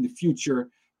chance in the future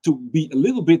to be a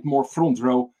little bit more front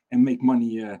row and make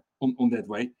money on that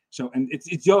way. So, and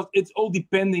it's all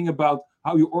depending about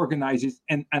how you organize it.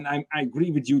 And I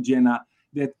agree with you, Jenna,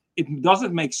 that it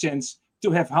doesn't make sense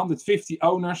to have 150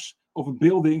 owners of a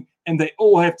building and they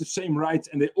all have the same rights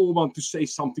and they all want to say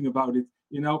something about it,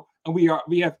 And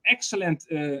we have excellent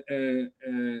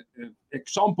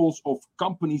examples of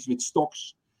companies with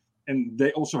stocks. And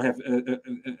they also have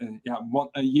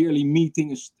a yearly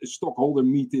meeting, a stockholder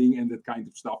meeting, and that kind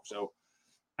of stuff. So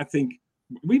I think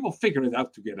we will figure it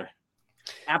out together.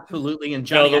 Absolutely. And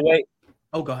Johnny,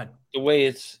 go ahead. The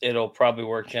way it'll probably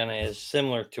work, Jenna, is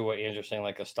similar to what Andrew's saying,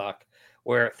 like a stock.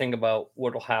 Where think about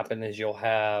what will happen is you'll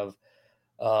have,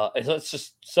 let's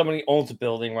just somebody owns a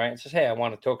building, right? And says, hey, I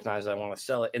want to tokenize it, I want to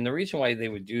sell it. And the reason why they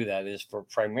would do that is for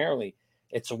primarily,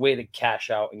 it's a way to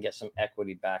cash out and get some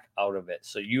equity back out of it.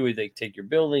 So you would take your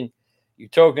building, you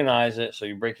tokenize it, so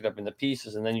you break it up into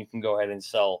pieces, and then you can go ahead and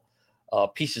sell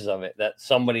pieces of it that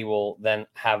somebody will then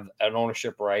have an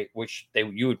ownership right, which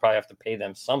you would probably have to pay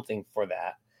them something for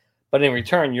that. But in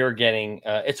return, you're getting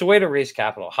it's a way to raise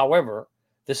capital. However,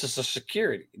 this is a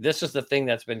security. This is the thing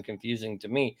that's been confusing to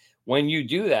me. When you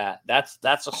do that, that's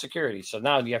a security. So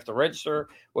now you have to register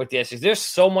with the SEC. There's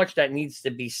so much that needs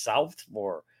to be solved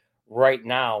for right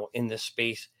now in this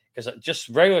space, because just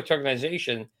regular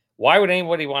tokenization, why would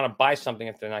anybody want to buy something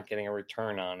if they're not getting a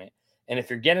return on it? And if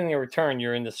you're getting a return,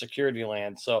 you're in the security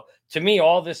land. So to me,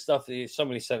 all this stuff that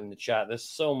somebody said in the chat, there's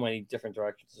so many different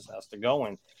directions this has to go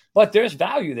in. But there's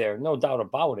value there, no doubt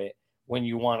about it, when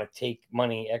you want to take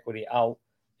money, equity out.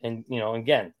 And,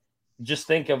 again, just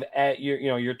think of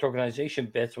your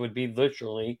tokenization bits would be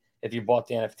literally, if you bought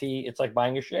the NFT, it's like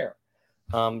buying a share.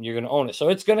 you're going to own it. So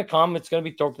it's going to come. It's going to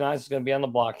be tokenized. It's going to be on the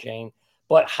blockchain.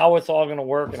 But how it's all going to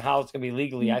work and how it's going to be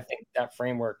legally, I think that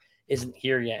framework isn't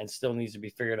here yet and still needs to be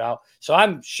figured out. So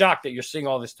I'm shocked that you're seeing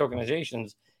all these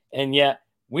tokenizations, and yet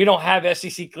we don't have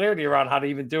SEC clarity around how to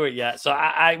even do it yet. So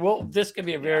this could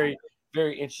be a very,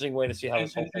 very interesting way to see how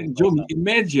this whole thing. And Johnny,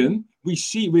 imagine we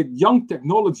see with young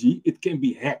technology, it can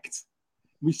be hacked.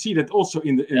 We see that also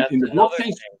in the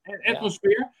blockchain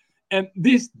atmosphere. And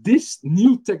this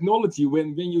new technology,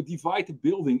 when you divide the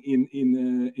building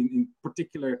in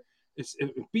particular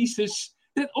pieces,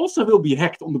 that also will be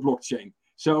hacked on the blockchain.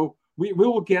 So we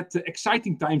will get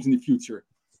exciting times in the future.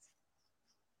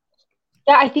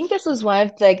 Yeah, I think this was one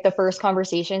of the first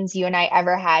conversations you and I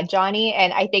ever had, Johnny.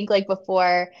 And I think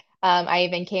before I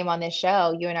even came on this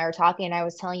show, you and I were talking, and I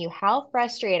was telling you how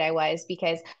frustrated I was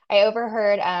because I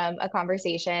overheard a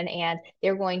conversation, and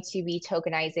they're going to be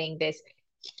tokenizing this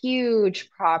huge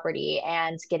property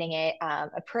and getting it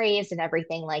appraised and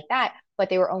everything like that. But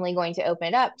they were only going to open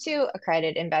it up to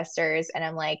accredited investors. And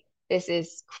I'm like, this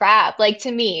is crap.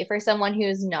 To me, for someone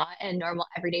who's not a normal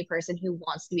everyday person who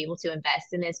wants to be able to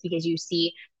invest in this because you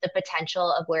see the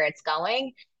potential of where it's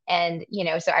going. And,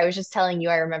 so I was just telling you,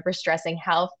 I remember stressing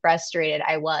how frustrated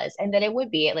I was, and that it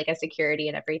would be a security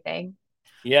and everything.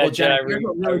 Yeah, well, Jen,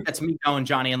 really gets me going,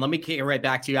 Johnny, and let me kick it right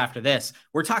back to you after this.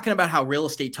 We're talking about how real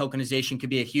estate tokenization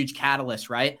could be a huge catalyst,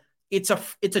 right? It's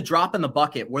a drop in the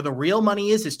bucket. Where the real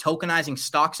money is tokenizing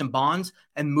stocks and bonds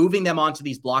and moving them onto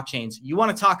these blockchains. You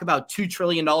want to talk about $2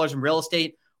 trillion in real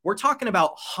estate? We're talking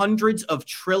about hundreds of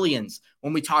trillions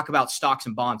when we talk about stocks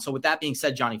and bonds. So with that being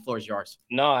said, Johnny, floor is yours.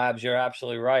 No, Abs, you're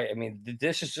absolutely right. I mean,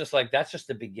 this is just that's just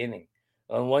the beginning.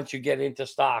 And once you get into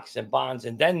stocks and bonds,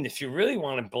 and then if you really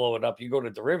want to blow it up, you go to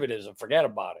derivatives and forget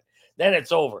about it. Then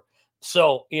it's over.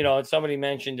 So, and somebody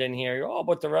mentioned in here,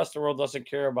 but the rest of the world doesn't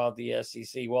care about the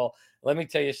SEC. Well, let me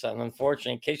tell you something.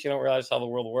 Unfortunately, in case you don't realize how the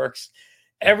world works,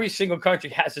 every single country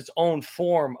has its own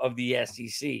form of the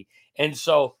SEC. And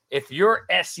so if your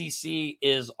SEC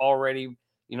is already,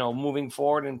 moving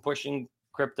forward and pushing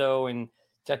crypto and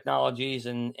technologies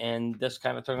and this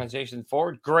kind of tokenization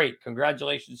forward, great.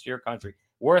 Congratulations to your country.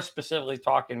 We're specifically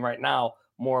talking right now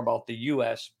more about the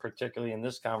U.S., particularly in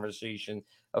this conversation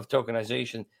of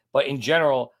tokenization. But in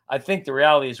general, I think the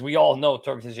reality is we all know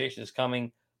tokenization is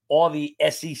coming. All the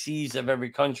SECs of every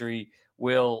country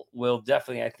will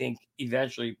definitely, I think,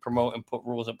 eventually promote and put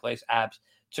rules in place, apps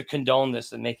to condone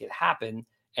this and make it happen.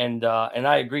 And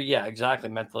I agree. Yeah, exactly.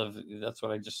 That's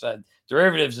what I just said.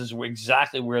 Derivatives is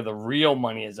exactly where the real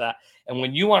money is at. And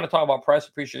when you want to talk about price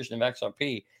appreciation of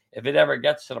XRP, if it ever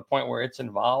gets to the point where it's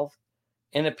involved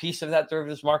in a piece of that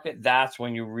derivatives market, that's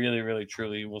when you really, really,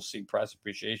 truly will see price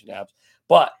appreciation apps.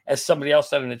 But as somebody else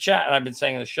said in the chat, and I've been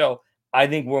saying in the show, I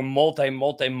think we're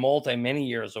many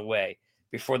years away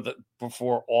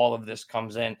before all of this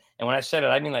comes in. And when I said it,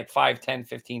 I mean 5, 10,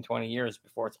 15, 20 years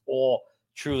before it's all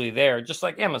truly there. Just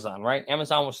like Amazon, right?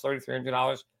 Amazon was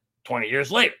 $3,300 20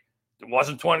 years later. It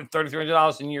wasn't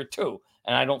 $3,300 in year 2.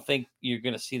 And I don't think you're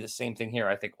going to see the same thing here.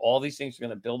 I think all these things are going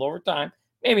to build over time.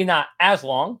 Maybe not as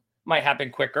long. Might happen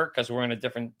quicker because we're in a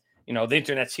different, the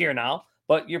internet's here now.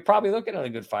 But you're probably looking at a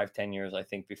good 5, 10 years, I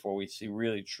think, before we see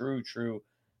really true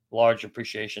large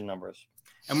appreciation numbers.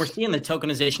 And we're seeing the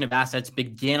tokenization of assets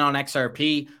begin on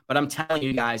XRP, but I'm telling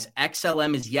you guys,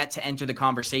 XLM is yet to enter the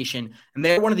conversation. And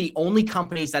they're one of the only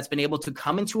companies that's been able to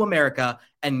come into America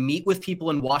and meet with people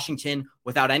in Washington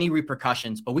without any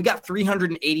repercussions. But we got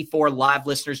 384 live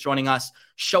listeners joining us.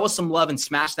 Show us some love and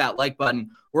smash that like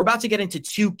button. We're about to get into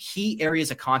 2 key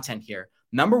areas of content here.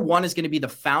 Number 1 is going to be the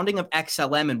founding of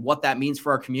XLM and what that means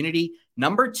for our community.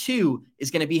 Number 2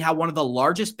 is going to be how one of the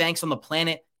largest banks on the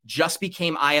planet just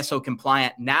became ISO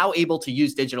compliant, now able to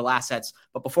use digital assets.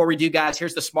 But before we do, guys,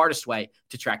 here's the smartest way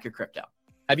to track your crypto.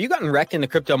 Have you gotten wrecked in the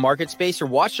crypto market space or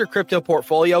watched your crypto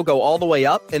portfolio go all the way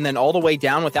up and then all the way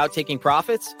down without taking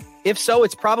profits? If so,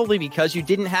 it's probably because you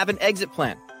didn't have an exit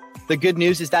plan. The good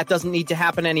news is that doesn't need to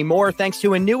happen anymore thanks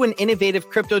to a new and innovative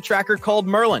crypto tracker called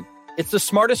Merlin. It's the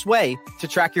smartest way to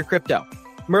track your crypto.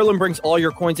 Merlin brings all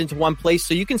your coins into one place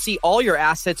so you can see all your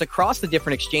assets across the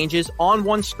different exchanges on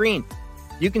one screen.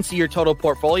 You can see your total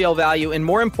portfolio value and,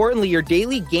 more importantly, your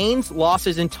daily gains,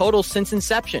 losses, and totals since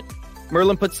inception.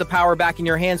 Merlin puts the power back in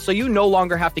your hands so you no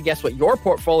longer have to guess what your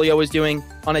portfolio is doing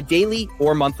on a daily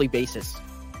or monthly basis.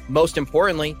 Most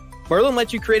importantly, Merlin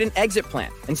lets you create an exit plan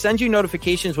and sends you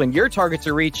notifications when your targets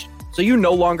are reached so you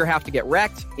no longer have to get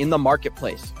wrecked in the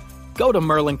marketplace. Go to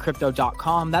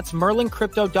merlincrypto.com, that's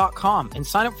merlincrypto.com, and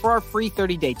sign up for our free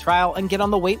 30-day trial and get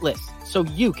on the wait list so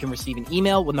you can receive an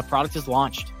email when the product is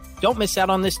launched. Don't miss out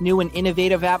on this new and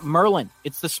innovative app, Merlin.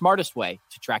 It's the smartest way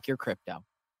to track your crypto.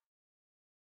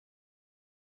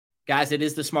 Guys, it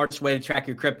is the smartest way to track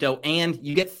your crypto, and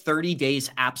you get 30 days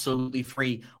absolutely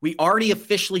free. We already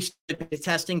officially started beta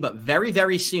testing, but very,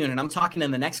 very soon, and I'm talking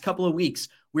in the next couple of weeks,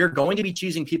 we're going to be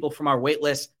choosing people from our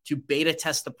waitlist to beta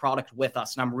test the product with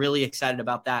us, and I'm really excited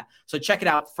about that. So check it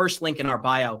out. First link in our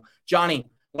bio. Johnny,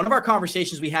 one of our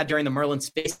conversations we had during the Merlin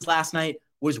Spaces last night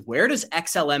was, where does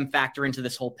XLM factor into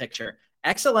this whole picture?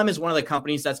 XLM is one of the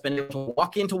companies that's been able to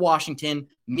walk into Washington,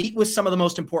 meet with some of the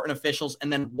most important officials,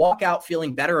 and then walk out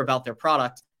feeling better about their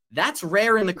product. That's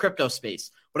rare in the crypto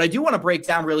space. What I do want to break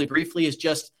down really briefly is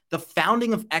just the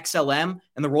founding of XLM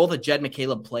and the role that Jed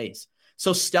McCaleb plays.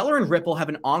 So Stellar and Ripple have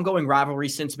an ongoing rivalry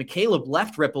since McCaleb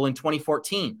left Ripple in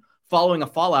 2014, following a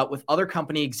fallout with other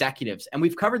company executives. And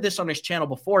we've covered this on his channel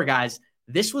before, guys.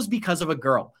 This was because of a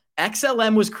girl.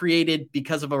 XLM was created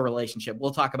because of a relationship. We'll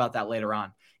talk about that later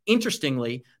on.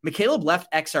 Interestingly, McCaleb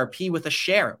left XRP with a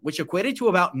share, which equated to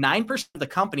about 9% of the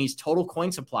company's total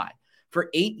coin supply.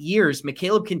 For 8 years,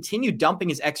 McCaleb continued dumping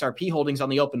his XRP holdings on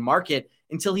the open market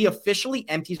until he officially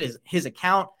emptied his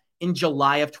account in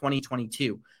July of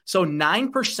 2022. So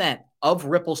 9% of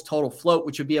Ripple's total float,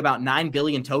 which would be about 9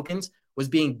 billion tokens, was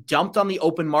being dumped on the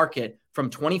open market from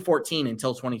 2014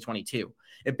 until 2022.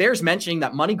 It bears mentioning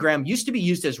that MoneyGram used to be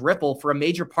used as Ripple for a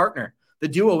major partner. The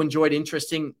duo enjoyed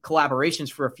interesting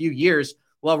collaborations for a few years.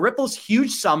 While Ripple's huge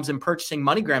sums in purchasing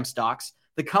MoneyGram stocks,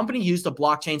 the company used the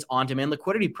blockchain's on-demand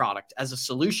liquidity product as a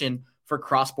solution for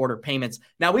cross-border payments.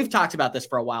 Now, we've talked about this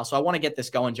for a while, so I want to get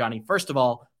this going, Johnny. First of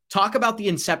all, talk about the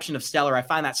inception of Stellar. I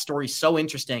find that story so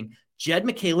interesting. Jed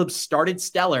McCaleb started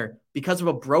Stellar because of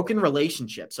a broken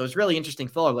relationship. So it's really interesting.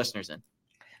 Fill our listeners in.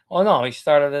 Oh no, he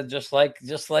started it just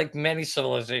like many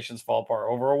civilizations fall apart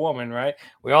over a woman, right?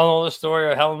 We all know the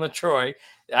story of Helen of Troy.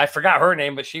 I forgot her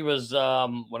name, but she was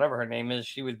whatever her name is.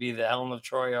 She would be the Helen of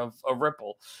Troy of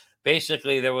Ripple.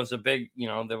 Basically, there was a big,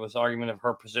 there was argument of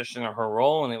her position or her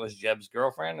role, and it was Jeb's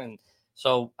girlfriend, and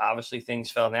so obviously things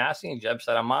fell nasty. And Jeb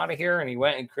said, "I'm out of here," and he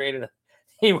went and created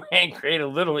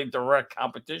literally direct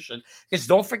competition. Because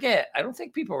don't forget, I don't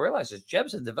think people realize this.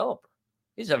 Jeb's a developer.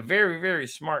 He's a very, very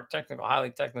smart,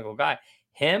 highly technical guy.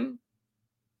 Him,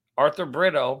 Arthur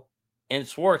Brito, and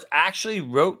Schwartz actually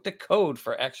wrote the code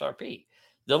for XRP,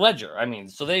 the ledger. I mean,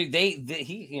 so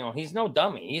he's no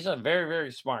dummy. He's a very,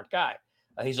 very smart guy.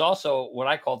 He's also what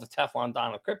I call the Teflon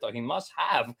Don of crypto. He must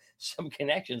have some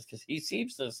connections because he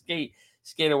seems to skate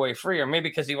away free, or maybe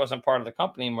because he wasn't part of the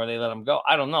company where they let him go.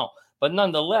 I don't know, but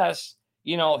nonetheless,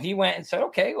 he went and said,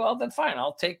 okay, well, then fine.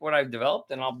 I'll take what I've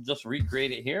developed and I'll just recreate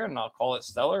it here and I'll call it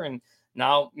Stellar. And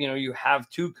now, you have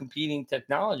two competing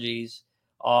technologies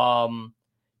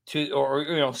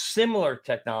similar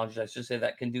technologies, I should say,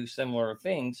 that can do similar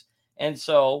things. And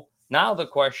so now the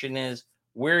question is,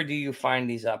 where do you find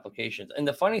these applications? And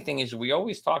the funny thing is, we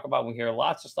always talk about, we hear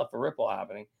lots of stuff for Ripple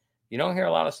happening. You don't hear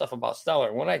a lot of stuff about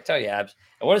Stellar. What did I tell you, Abs?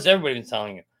 And what has everybody been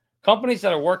telling you? Companies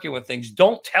that are working with things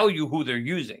don't tell you who they're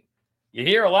using. You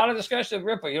hear a lot of discussion of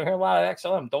Ripple. You don't hear a lot of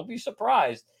XLM. Don't be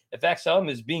surprised if XLM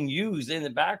is being used in the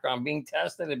background, being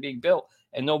tested and being built,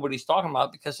 and nobody's talking about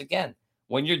it. Because, again,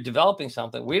 when you're developing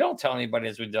something, we don't tell anybody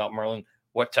as we develop Merlin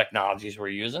what technologies we're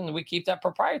using. We keep that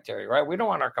proprietary, right? We don't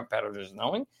want our competitors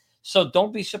knowing. So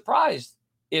don't be surprised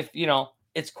if,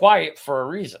 it's quiet for a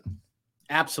reason.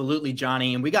 Absolutely,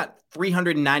 Johnny. And we got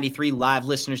 393 live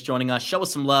listeners joining us. Show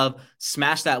us some love.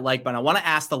 Smash that like button. I want to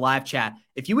ask the live chat,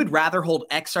 if you would rather hold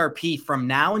XRP from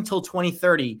now until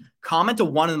 2030, comment a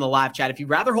 1 in the live chat. If you'd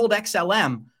rather hold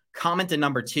XLM, comment a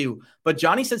number 2. But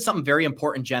Johnny said something very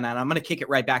important, Jenna, and I'm going to kick it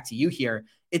right back to you here.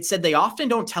 It said they often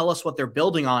don't tell us what they're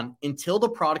building on until the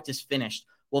product is finished.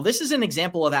 Well, this is an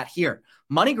example of that here.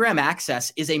 MoneyGram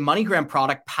Access is a MoneyGram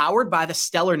product powered by the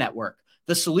Stellar network.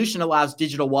 The solution allows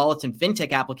digital wallets and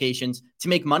fintech applications to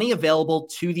make money available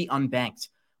to the unbanked.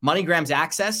 MoneyGram's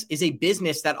Access is a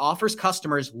business that offers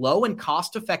customers low and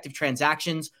cost-effective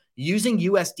transactions using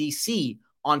USDC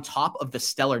on top of the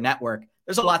Stellar network.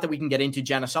 There's a lot that we can get into,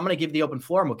 Jenna, so I'm going to give the open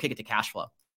floor and we'll kick it to cash flow.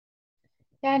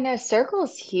 Yeah, no,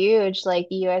 Circle's huge. Like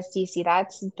USDC,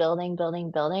 that's building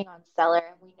on Stellar.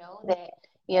 We know that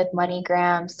you have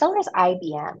MoneyGram, Stellar's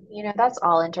IBM, that's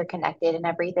all interconnected and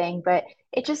everything, but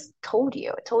it just told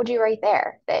you right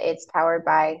there that it's powered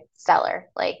by Stellar.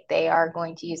 Like they are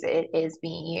going to use it. It is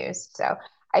being used. So,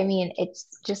 I mean, it's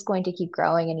just going to keep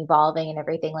growing and evolving and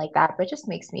everything like that, but it just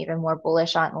makes me even more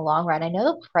bullish on in the long run. I know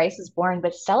the price is boring,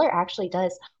 but Stellar actually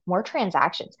does more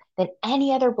transactions than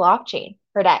any other blockchain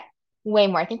per day. Way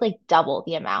more. I think like double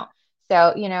the amount.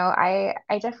 So, I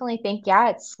definitely think,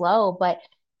 yeah, it's slow, but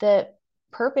the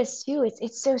purpose too,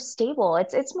 it's so stable.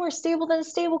 It's more stable than a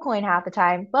stable coin half the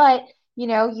time, but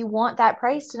you want that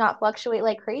price to not fluctuate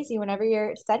like crazy whenever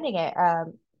you're sending it.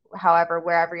 however,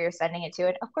 wherever you're sending it to.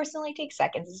 And of course, it only takes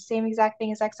seconds. It's the same exact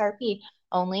thing as XRP.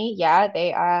 Only, yeah,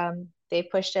 they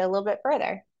pushed it a little bit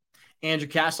further. Andrew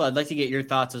Castle, I'd like to get your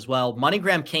thoughts as well.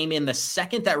 MoneyGram came in the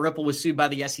second that Ripple was sued by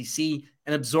the SEC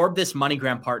and absorbed this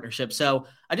MoneyGram partnership. So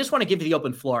I just want to give you the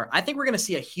open floor. I think we're going to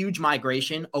see a huge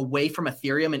migration away from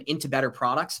Ethereum and into better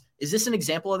products. Is this an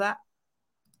example of that?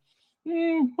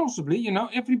 Possibly.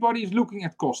 Everybody is looking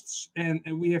at costs, and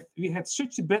we had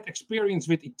such a bad experience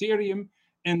with Ethereum,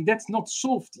 and that's not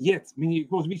solved yet.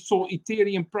 Because we saw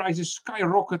Ethereum prices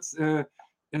skyrocket.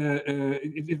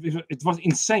 It was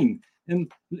insane.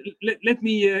 And let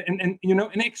me an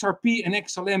XRP and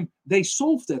XLM, they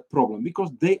solved that problem because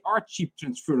they are cheap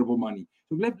transferable money.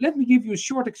 So let me give you a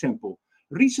short example.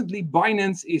 Recently,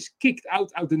 Binance is kicked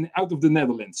out of the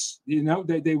Netherlands.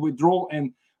 They withdraw,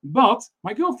 but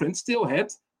my girlfriend still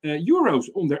had euros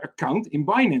on their account in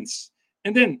Binance.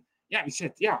 And then we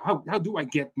said, how do I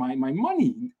get my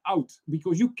money out?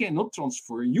 Because you cannot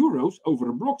transfer euros over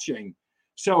a blockchain.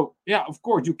 So, of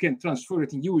course, you can transfer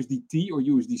it in USDT or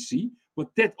USDC, but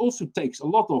that also takes a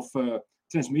lot of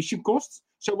transmission costs.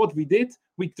 So what we did,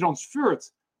 we transferred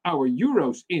our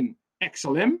euros in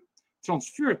XLM,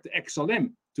 transferred the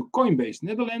XLM to Coinbase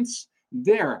Netherlands,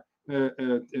 there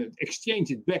exchange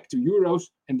it back to euros,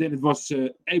 and then it was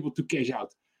able to cash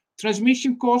out.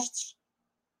 Transmission costs,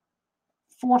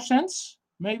 4 cents,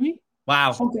 maybe?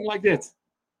 Wow. Something like that.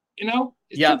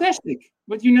 It's fantastic.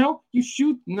 But you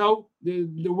should know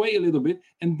the way a little bit,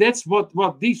 and that's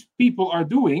what these people are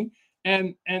doing.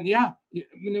 And Ethereum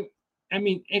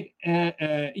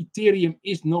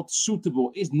is not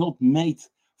suitable, is not made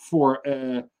for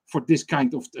this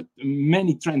kind of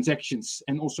many transactions,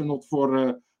 and also not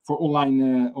for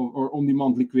online or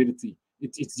on-demand liquidity.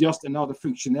 It's just another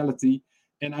functionality,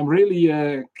 and I'm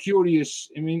really curious.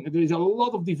 There is a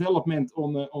lot of development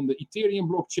on the Ethereum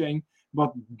blockchain.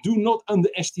 But do not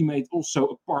underestimate also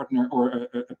a partner or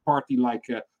a party like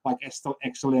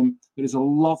XLM. There is a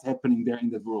lot happening there in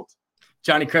that world.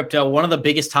 Johnny Crypto, one of the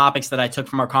biggest topics that I took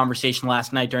from our conversation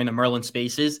last night during the Merlin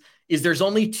Spaces is there's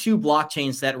only 2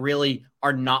 blockchains that really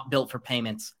are not built for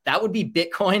payments. That would be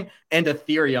Bitcoin and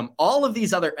Ethereum. All of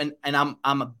these other, and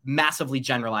I'm massively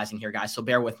generalizing here, guys, so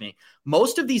bear with me.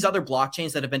 Most of these other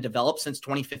blockchains that have been developed since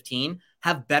 2015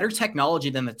 have better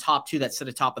technology than the top 2 that sit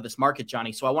atop of this market,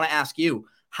 Johnny. So I want to ask you,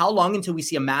 how long until we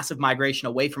see a massive migration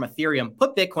away from Ethereum,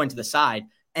 put Bitcoin to the side,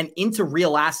 and into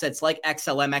real assets like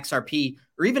XLM, XRP,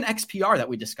 or even XPR that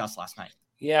we discussed last night?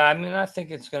 Yeah, I think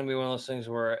it's going to be one of those things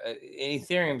where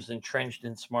Ethereum's entrenched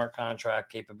in smart contract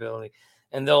capability,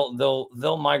 and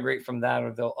they'll migrate from that,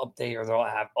 or they'll update, or they'll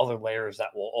have other layers that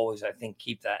will always, I think,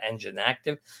 keep that engine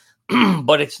active.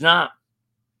 But it's not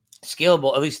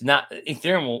scalable. At least not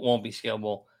Ethereum won't be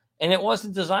scalable, and it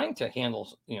wasn't designed to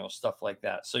handle stuff like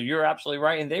that. So you're absolutely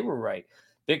right, and they were right.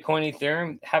 Bitcoin,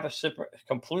 Ethereum have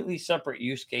completely separate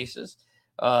use cases.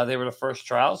 They were the first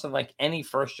trials, and like any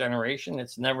first generation,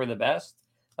 it's never the best.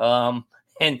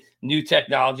 And new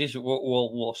technologies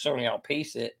will certainly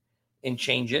outpace it and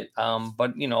change it.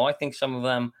 But I think some of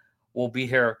them will be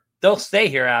here. They'll stay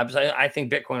here, Abs. I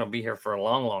think Bitcoin will be here for a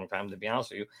long, long time, to be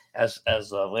honest with you. As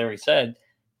Larry said,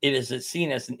 it's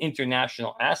seen as an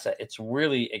international asset. It's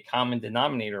really a common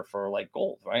denominator for like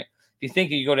gold, right? If you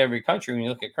think you go to every country, when you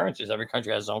look at currencies, every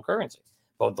country has its own currency.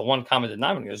 But the one common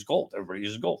denominator is gold. Everybody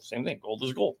uses gold. Same thing. Gold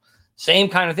is gold. Same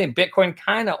kind of thing. Bitcoin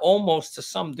kind of almost to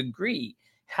some degree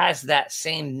has that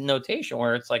same notation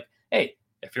where it's like, hey,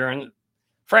 if you're in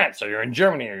France or you're in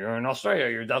Germany or you're in Australia,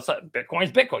 you're outside,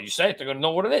 Bitcoin's Bitcoin. You say it, they're going to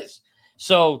know what it is.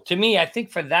 So to me, I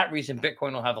think for that reason,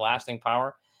 Bitcoin will have lasting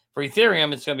power. For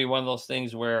Ethereum, it's going to be one of those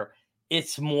things where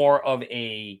it's more of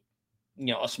a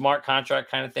smart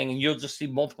contract kind of thing, and you'll just see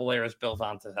multiple layers built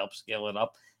on to help scale it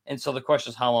up. And so the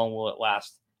question is, how long will it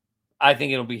last? I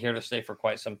think it'll be here to stay for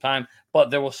quite some time,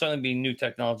 but there will certainly be new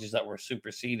technologies that will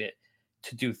supersede it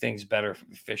to do things better,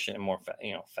 efficient, and more,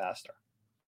 faster.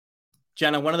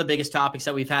 Jenna, one of the biggest topics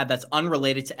that we've had that's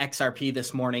unrelated to XRP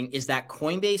this morning is that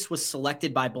Coinbase was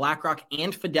selected by BlackRock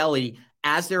and Fidelity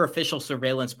as their official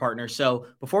surveillance partner. So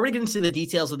before we get into the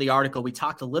details of the article, we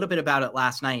talked a little bit about it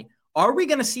last night. Are we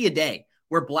going to see a day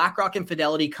where BlackRock and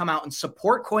Fidelity come out and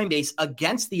support Coinbase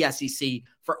against the SEC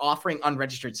for offering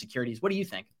unregistered securities? What do you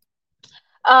think?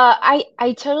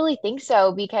 I totally think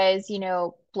so because,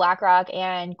 BlackRock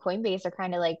and Coinbase are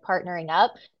kind of like partnering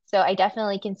up. So I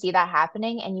definitely can see that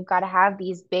happening. And you've got to have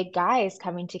these big guys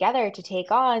coming together to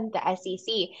take on the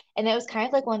SEC. And it was kind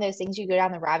of like one of those things you go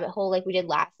down the rabbit hole like we did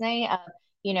last night of,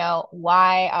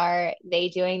 why are they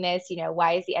doing this?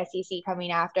 Why is the SEC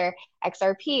coming after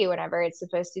XRP whenever it's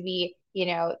supposed to be,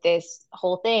 this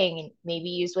whole thing, maybe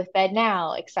used with Fed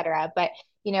now, et cetera. But,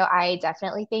 I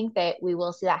definitely think that we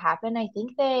will see that happen. I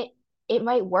think that it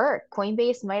might work.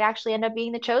 Coinbase might actually end up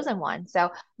being the chosen one.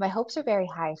 So my hopes are very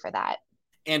high for that.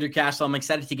 Andrew Cashflow, I'm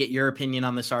excited to get your opinion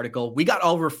on this article. We got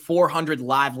over 400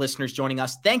 live listeners joining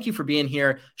us. Thank you for being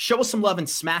here. Show us some love and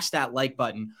smash that like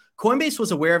button. Coinbase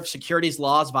was aware of securities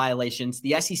laws violations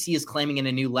the SEC is claiming in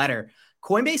a new letter.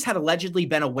 Coinbase had allegedly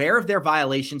been aware of their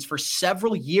violations for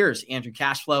several years, Andrew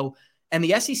Cashflow, and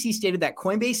the SEC stated that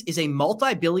Coinbase is a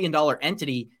multi-billion-dollar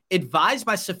entity advised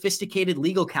by sophisticated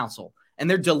legal counsel, and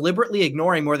they're deliberately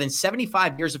ignoring more than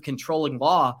 75 years of controlling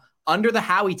law under the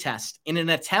Howey test in an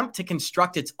attempt to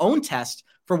construct its own test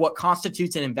for what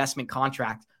constitutes an investment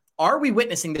contract. Are we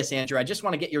witnessing this, Andrew? I just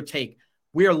want to get your take.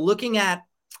 We're looking at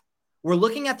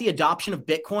the adoption of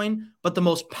Bitcoin, but the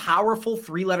most powerful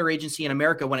three-letter agency in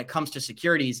America when it comes to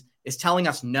securities is telling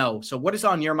us no. So what is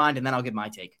on your mind? And then I'll give my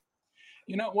take.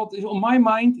 What is on my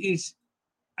mind is,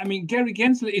 Gary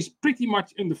Gensler is pretty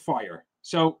much under fire.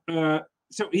 So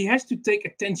he has to take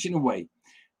attention away.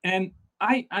 And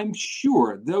I'm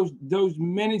sure those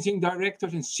managing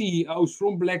directors and CEOs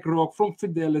from BlackRock, from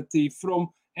Fidelity, from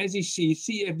SEC,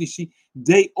 CFTC,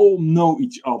 they all know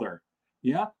each other.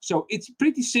 Yeah. So it's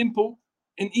pretty simple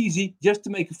and easy just to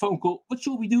make a phone call. What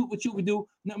should we do? What should we do?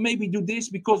 No, maybe do this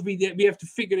because we have to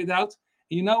figure it out.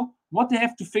 What they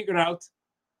have to figure out?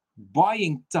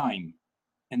 Buying time.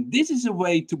 And this is a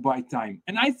way to buy time.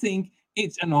 And I think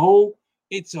it's a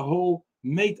whole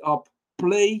made up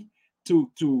play to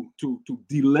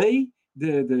delay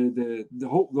the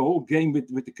whole game with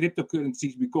the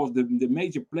cryptocurrencies, because the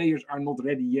major players are not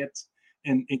ready yet,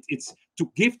 and it's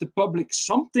to give the public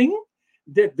something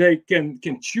that they can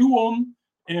chew on,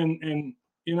 and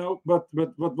but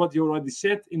what you already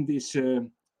said in this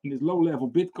low level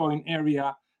Bitcoin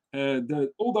area,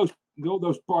 all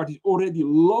those parties already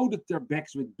loaded their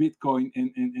bags with Bitcoin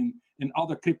and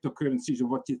other cryptocurrencies, or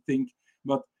what you think,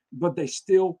 but they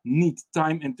still need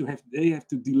time, and they have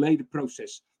to delay the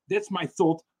process. That's my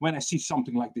thought when I see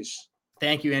something like this.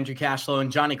 Thank you, Andrew Cashflow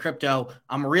and Johnny Crypto.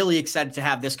 I'm really excited to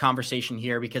have this conversation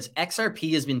here because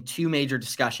XRP has been two major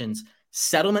discussions: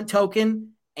 settlement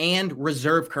token and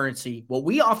reserve currency. What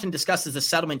we often discuss is the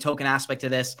settlement token aspect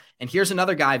of this. And here's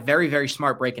another guy, very, very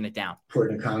smart, breaking it down.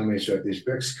 Important economies at these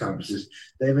BRICS conferences,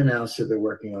 they've announced that they're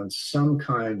working on some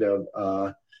kind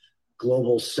of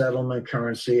global settlement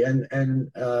currency.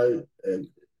 And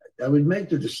I would make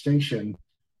the distinction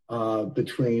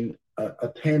between a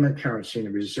payment currency and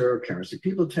a reserve currency.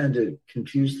 People tend to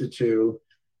confuse the two.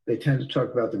 They tend to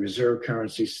talk about the reserve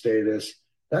currency status.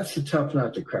 That's the tough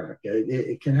nut to crack.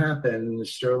 It can happen.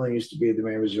 Sterling used to be the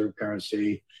main reserve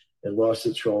currency. It lost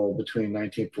its role between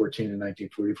 1914 and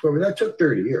 1944, but that took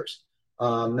 30 years.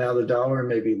 Now the dollar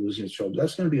may be losing its role, but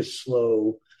that's going to be a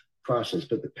slow process.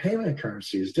 But the payment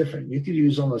currency is different. You could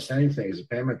use almost anything as a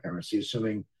payment currency,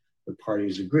 assuming the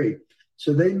parties agree.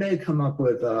 So they may come up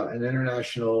with an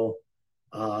international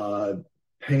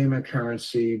payment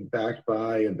currency backed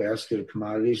by a basket of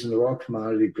commodities, and they're all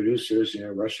commodity producers.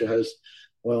 Russia has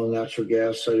oil and natural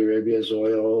gas, Saudi Arabia has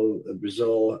oil,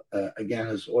 Brazil again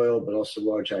has oil, but also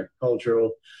large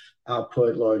agricultural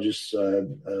output, largest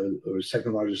or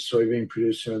second largest soybean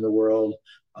producer in the world.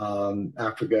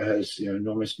 Africa has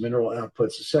enormous mineral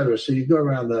outputs, et cetera. So you go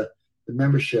around the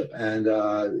membership, and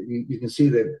you can see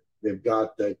that they've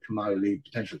got the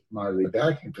potential commodity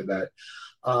backing for that.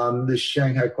 The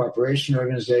Shanghai Cooperation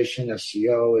Organization,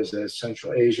 SCO, is a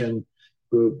Central Asian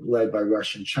group led by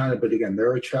Russia and China. But again,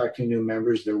 they're attracting new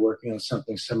members. They're working on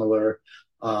something similar.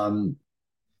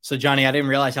 So, Johnny, I didn't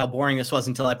realize how boring this was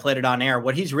until I played it on air.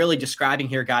 What he's really describing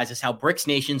here, guys, is how BRICS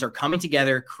nations are coming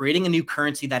together, creating a new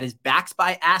currency that is backed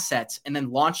by assets, and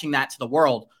then launching that to the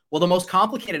world. Well, the most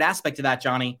complicated aspect of that,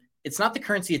 Johnny, it's not the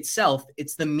currency itself,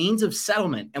 it's the means of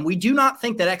settlement. And we do not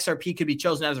think that XRP could be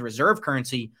chosen as a reserve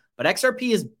currency, but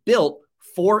XRP is built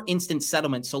for instant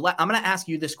settlement. So I'm going to ask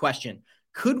you this question.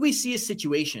 Could we see a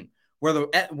situation where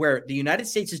the United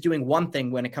States is doing one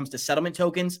thing when it comes to settlement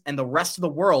tokens, and the rest of the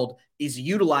world is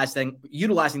utilizing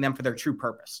them for their true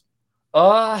purpose?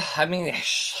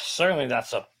 Certainly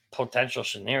that's a potential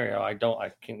scenario. I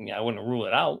wouldn't rule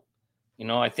it out.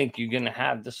 I think you're going to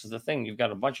have, this is the thing, you've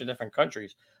got a bunch of different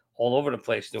countries all over the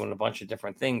place doing a bunch of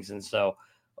different things. And so,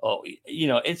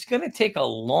 it's going to take a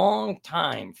long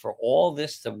time for all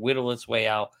this to whittle its way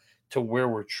out to where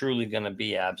we're truly going to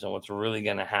be, Abs, and what's really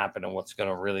going to happen and what's going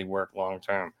to really work long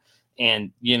term.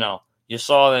 And, you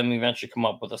saw them eventually come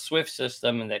up with a SWIFT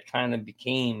system, and that kind of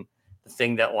became the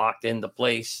thing that locked into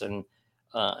place, and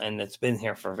it's been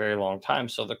here for a very long time.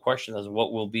 So the question is,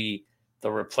 what will be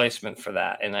the replacement for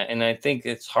that. And I think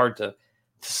it's hard to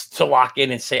lock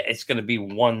in and say it's going to be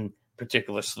one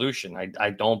particular solution. I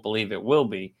don't believe it will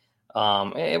be.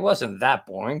 It wasn't that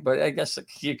boring, but I guess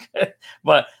you could.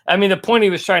 But I mean, the point he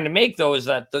was trying to make, though, is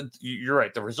that you're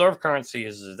right. The reserve currency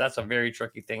that's a very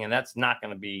tricky thing, and that's not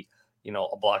going to be, a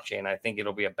blockchain. I think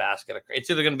it'll be a basket of. It's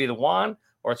either going to be the yuan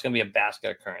or it's going to be a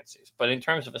basket of currencies. But in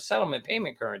terms of a settlement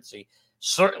payment currency,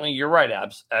 certainly you're right,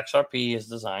 Abs. XRP is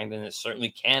designed, and it certainly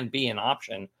can be an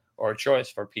option or a choice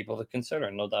for people to consider.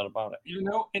 No doubt about it.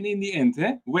 And in the end,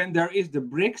 when there is the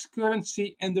BRICS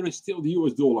currency and there is still the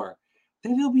US dollar,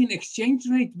 there will be an exchange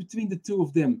rate between the two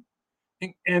of them.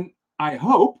 And I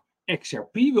hope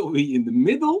XRP will be in the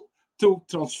middle to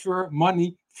transfer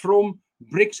money from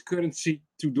BRICS currency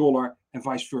to dollar and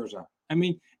vice versa. I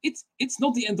mean, it's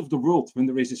not the end of the world when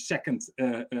there is a second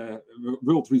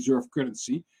world reserve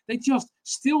currency.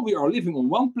 We are living on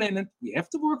one planet. We have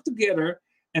to work together,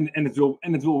 and it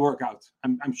will work out.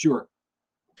 I'm sure.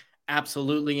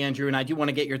 Absolutely, Andrew. And I do want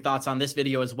to get your thoughts on this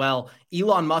video as well.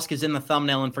 Elon Musk is in the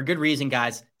thumbnail, and for good reason,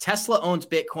 guys. Tesla owns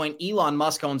Bitcoin. Elon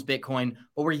Musk owns Bitcoin,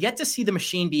 but we're yet to see the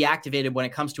machine be activated when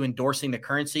it comes to endorsing the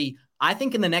currency. I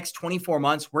think in the next 24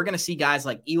 months, we're going to see guys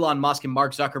like Elon Musk and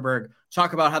Mark Zuckerberg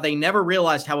talk about how they never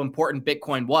realized how important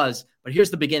Bitcoin was. But here's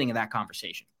the beginning of that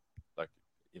conversation.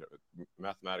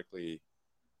 Mathematically,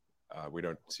 we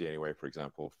don't see any way, for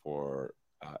example, for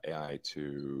AI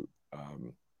to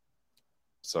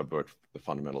subvert the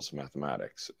fundamentals of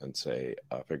mathematics and say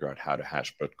figure out how to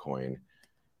hash Bitcoin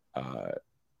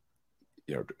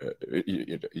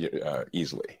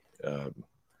easily.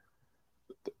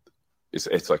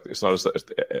 It's not as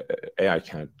AI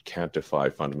can't defy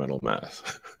fundamental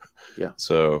math. Yeah.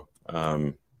 So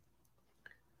you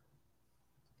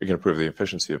can improve the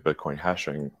efficiency of Bitcoin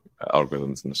hashing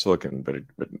algorithms in the silicon, but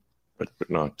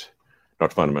not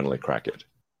fundamentally crack it.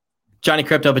 Johnny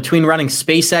Crypto, between running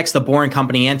SpaceX, the boring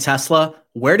company, and Tesla,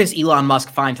 where does Elon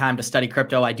Musk find time to study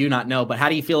crypto? I do not know, but how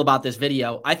do you feel about this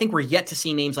video? I think we're yet to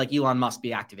see names like Elon Musk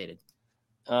be activated.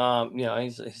 He's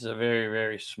a very,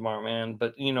 very smart man.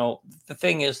 But, the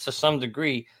thing is, to some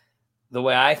degree, the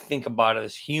way I think about it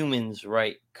is humans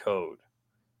write code.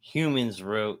 Humans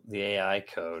wrote the AI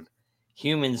code.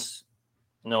 Humans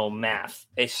know math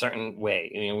a certain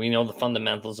way. We know the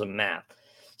fundamentals of math.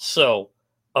 So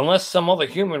unless some other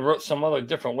human wrote some other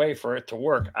different way for it to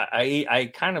work, I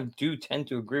kind of do tend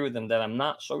to agree with them that I'm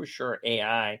not so sure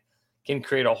AI can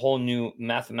create a whole new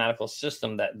mathematical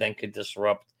system that then could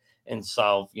disrupt and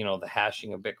solve, the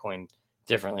hashing of Bitcoin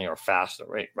differently or faster,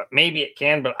 right? But maybe it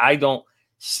can, but I don't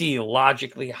see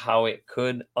logically how it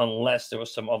could unless there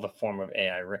was some other form of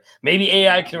AI. Maybe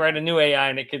AI can write a new AI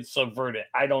and it could subvert it.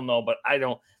 I don't know, but I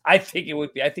think it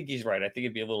would be. I think he's right. I think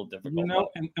it'd be a little difficult.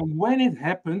 And when it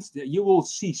happens, you will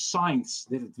see signs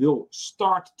that it will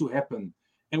start to happen.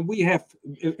 And we have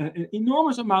an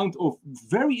enormous amount of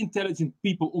very intelligent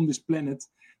people on this planet.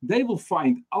 They will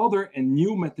find other and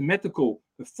new mathematical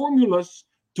formulas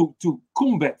to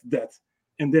combat that.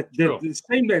 And that the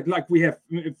same that like we have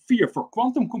fear for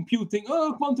quantum computing.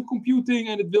 Oh, quantum computing,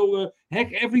 and it will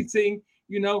hack everything.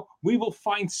 We will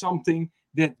find something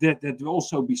that will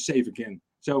also be safe again.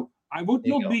 So I would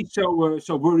not be so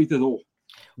worried at all.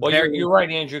 Well, you're right,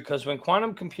 Andrew, because when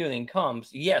quantum computing comes,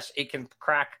 yes, it can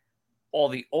crack all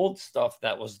the old stuff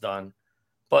that was done.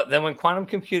 But then when quantum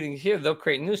computing is here, they'll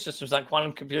create new systems like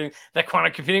quantum computing that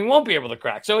quantum computing won't be able to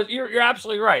crack. So you're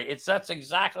absolutely right. That's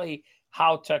exactly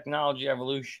how technology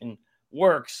evolution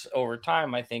works over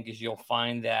time. I think is you'll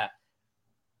find that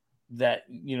the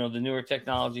newer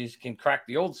technologies can crack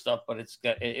the old stuff, but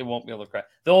it won't be able to crack.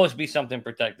 There'll always be something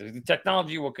protected. The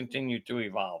technology will continue to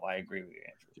evolve. I agree with you,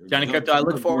 Andrew. Johnny Crypto, I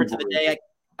look forward to the day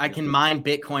I can mine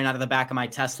Bitcoin out of the back of my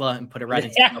Tesla and put it right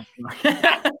into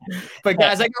But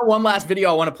guys, I got one last video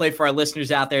I want to play for our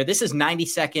listeners out there. This is 90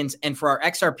 seconds. And for our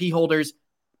XRP holders,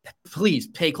 please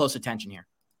pay close attention here.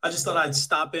 I just thought I'd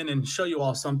stop in and show you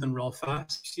all something real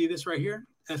fast. See this right here?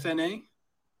 FNA,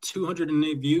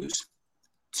 208 views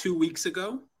 2 weeks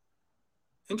ago.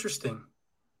 Interesting.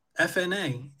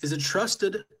 FNA is a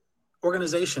trusted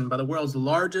organization by the world's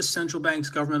largest central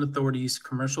banks, government authorities,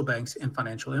 commercial banks, and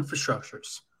financial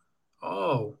infrastructures.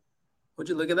 Oh, would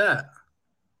you look at that?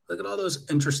 Look at all those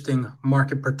interesting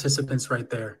market participants right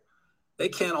there. They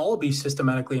can't all be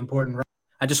systematically important, right?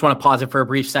 I just want to pause it for a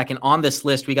brief second. On this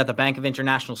list, we got the Bank of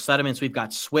International Settlements, we've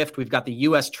got SWIFT, we've got the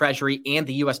U.S. Treasury and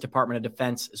the U.S. Department of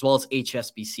Defense, as well as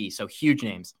HSBC. So huge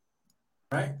names.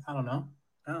 Right? I don't know.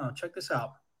 Check this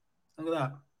out. Look at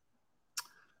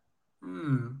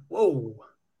that. Whoa.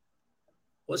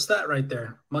 What's that right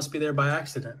there? Must be there by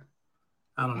accident.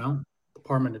 I don't know.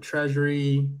 Department of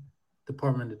Treasury,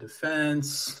 Department of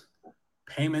Defense,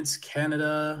 Payments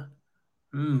Canada,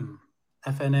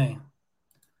 FNA.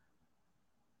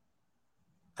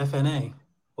 FNA,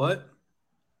 what?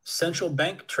 Central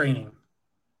Bank Training.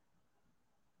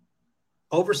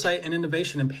 Oversight and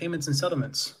Innovation in Payments and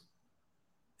Settlements.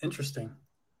 Interesting.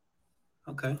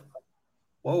 Okay.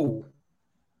 Whoa.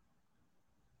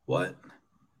 What?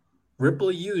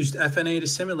 Ripple used FNA to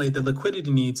simulate the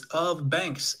liquidity needs of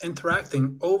banks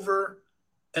interacting over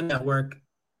a network.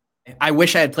 I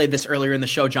wish I had played this earlier in the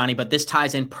show, Johnny, but this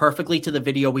ties in perfectly to the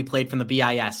video we played from the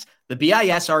BIS. The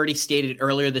BIS already stated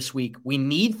earlier this week, we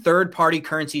need third-party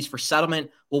currencies for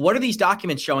settlement. Well, what are these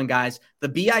documents showing, guys? The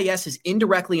BIS is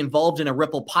indirectly involved in a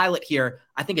Ripple pilot here.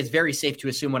 I think it's very safe to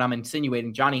assume what I'm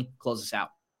insinuating. Johnny, close us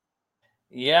out.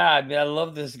 Yeah, I mean, I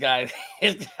love this guy.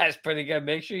 This guy's pretty good.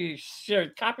 Make sure you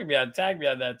copy me tag me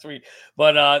on that tweet.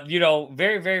 But,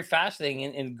 very, very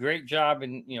fascinating and great job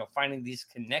in, finding these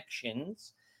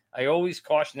connections. I always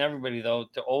caution everybody, though,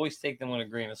 to always take them with a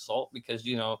grain of salt because,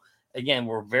 again,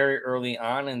 we're very early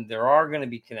on and there are going to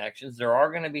be connections. There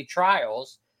are going to be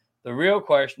trials. The real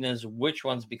question is which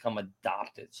ones become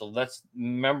adopted. So let's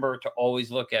remember to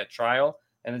always look at trial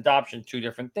and adoption, two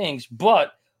different things,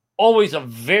 but always a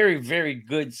very, very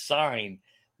good sign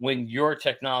when your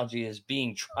technology is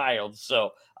being trialed.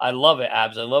 So I love it,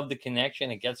 Abs. I love the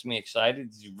connection. It gets me excited.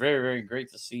 It's very, very great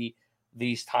to see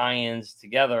these tie-ins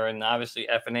together, and obviously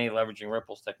FNA leveraging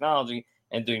Ripple's technology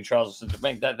and doing trials with central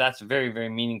bank. That's very, very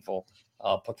meaningful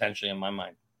potentially in my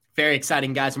mind. Very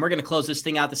exciting, guys. And we're going to close this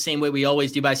thing out the same way we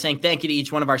always do by saying thank you to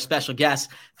each one of our special guests.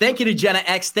 Thank you to Jenna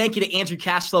X. Thank you to Andrew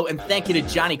Cashflow. And thank you to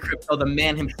Johnny Crypto, the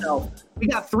man himself. We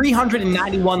got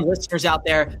 391 listeners out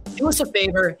there. Do us a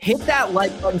favor. Hit that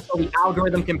like button so the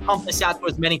algorithm can pump this out to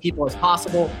as many people as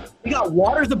possible. We got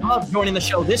Waters Above joining the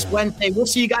show this Wednesday. We'll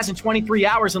see you guys in 23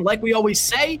 hours. And like we always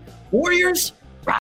say, Warriors,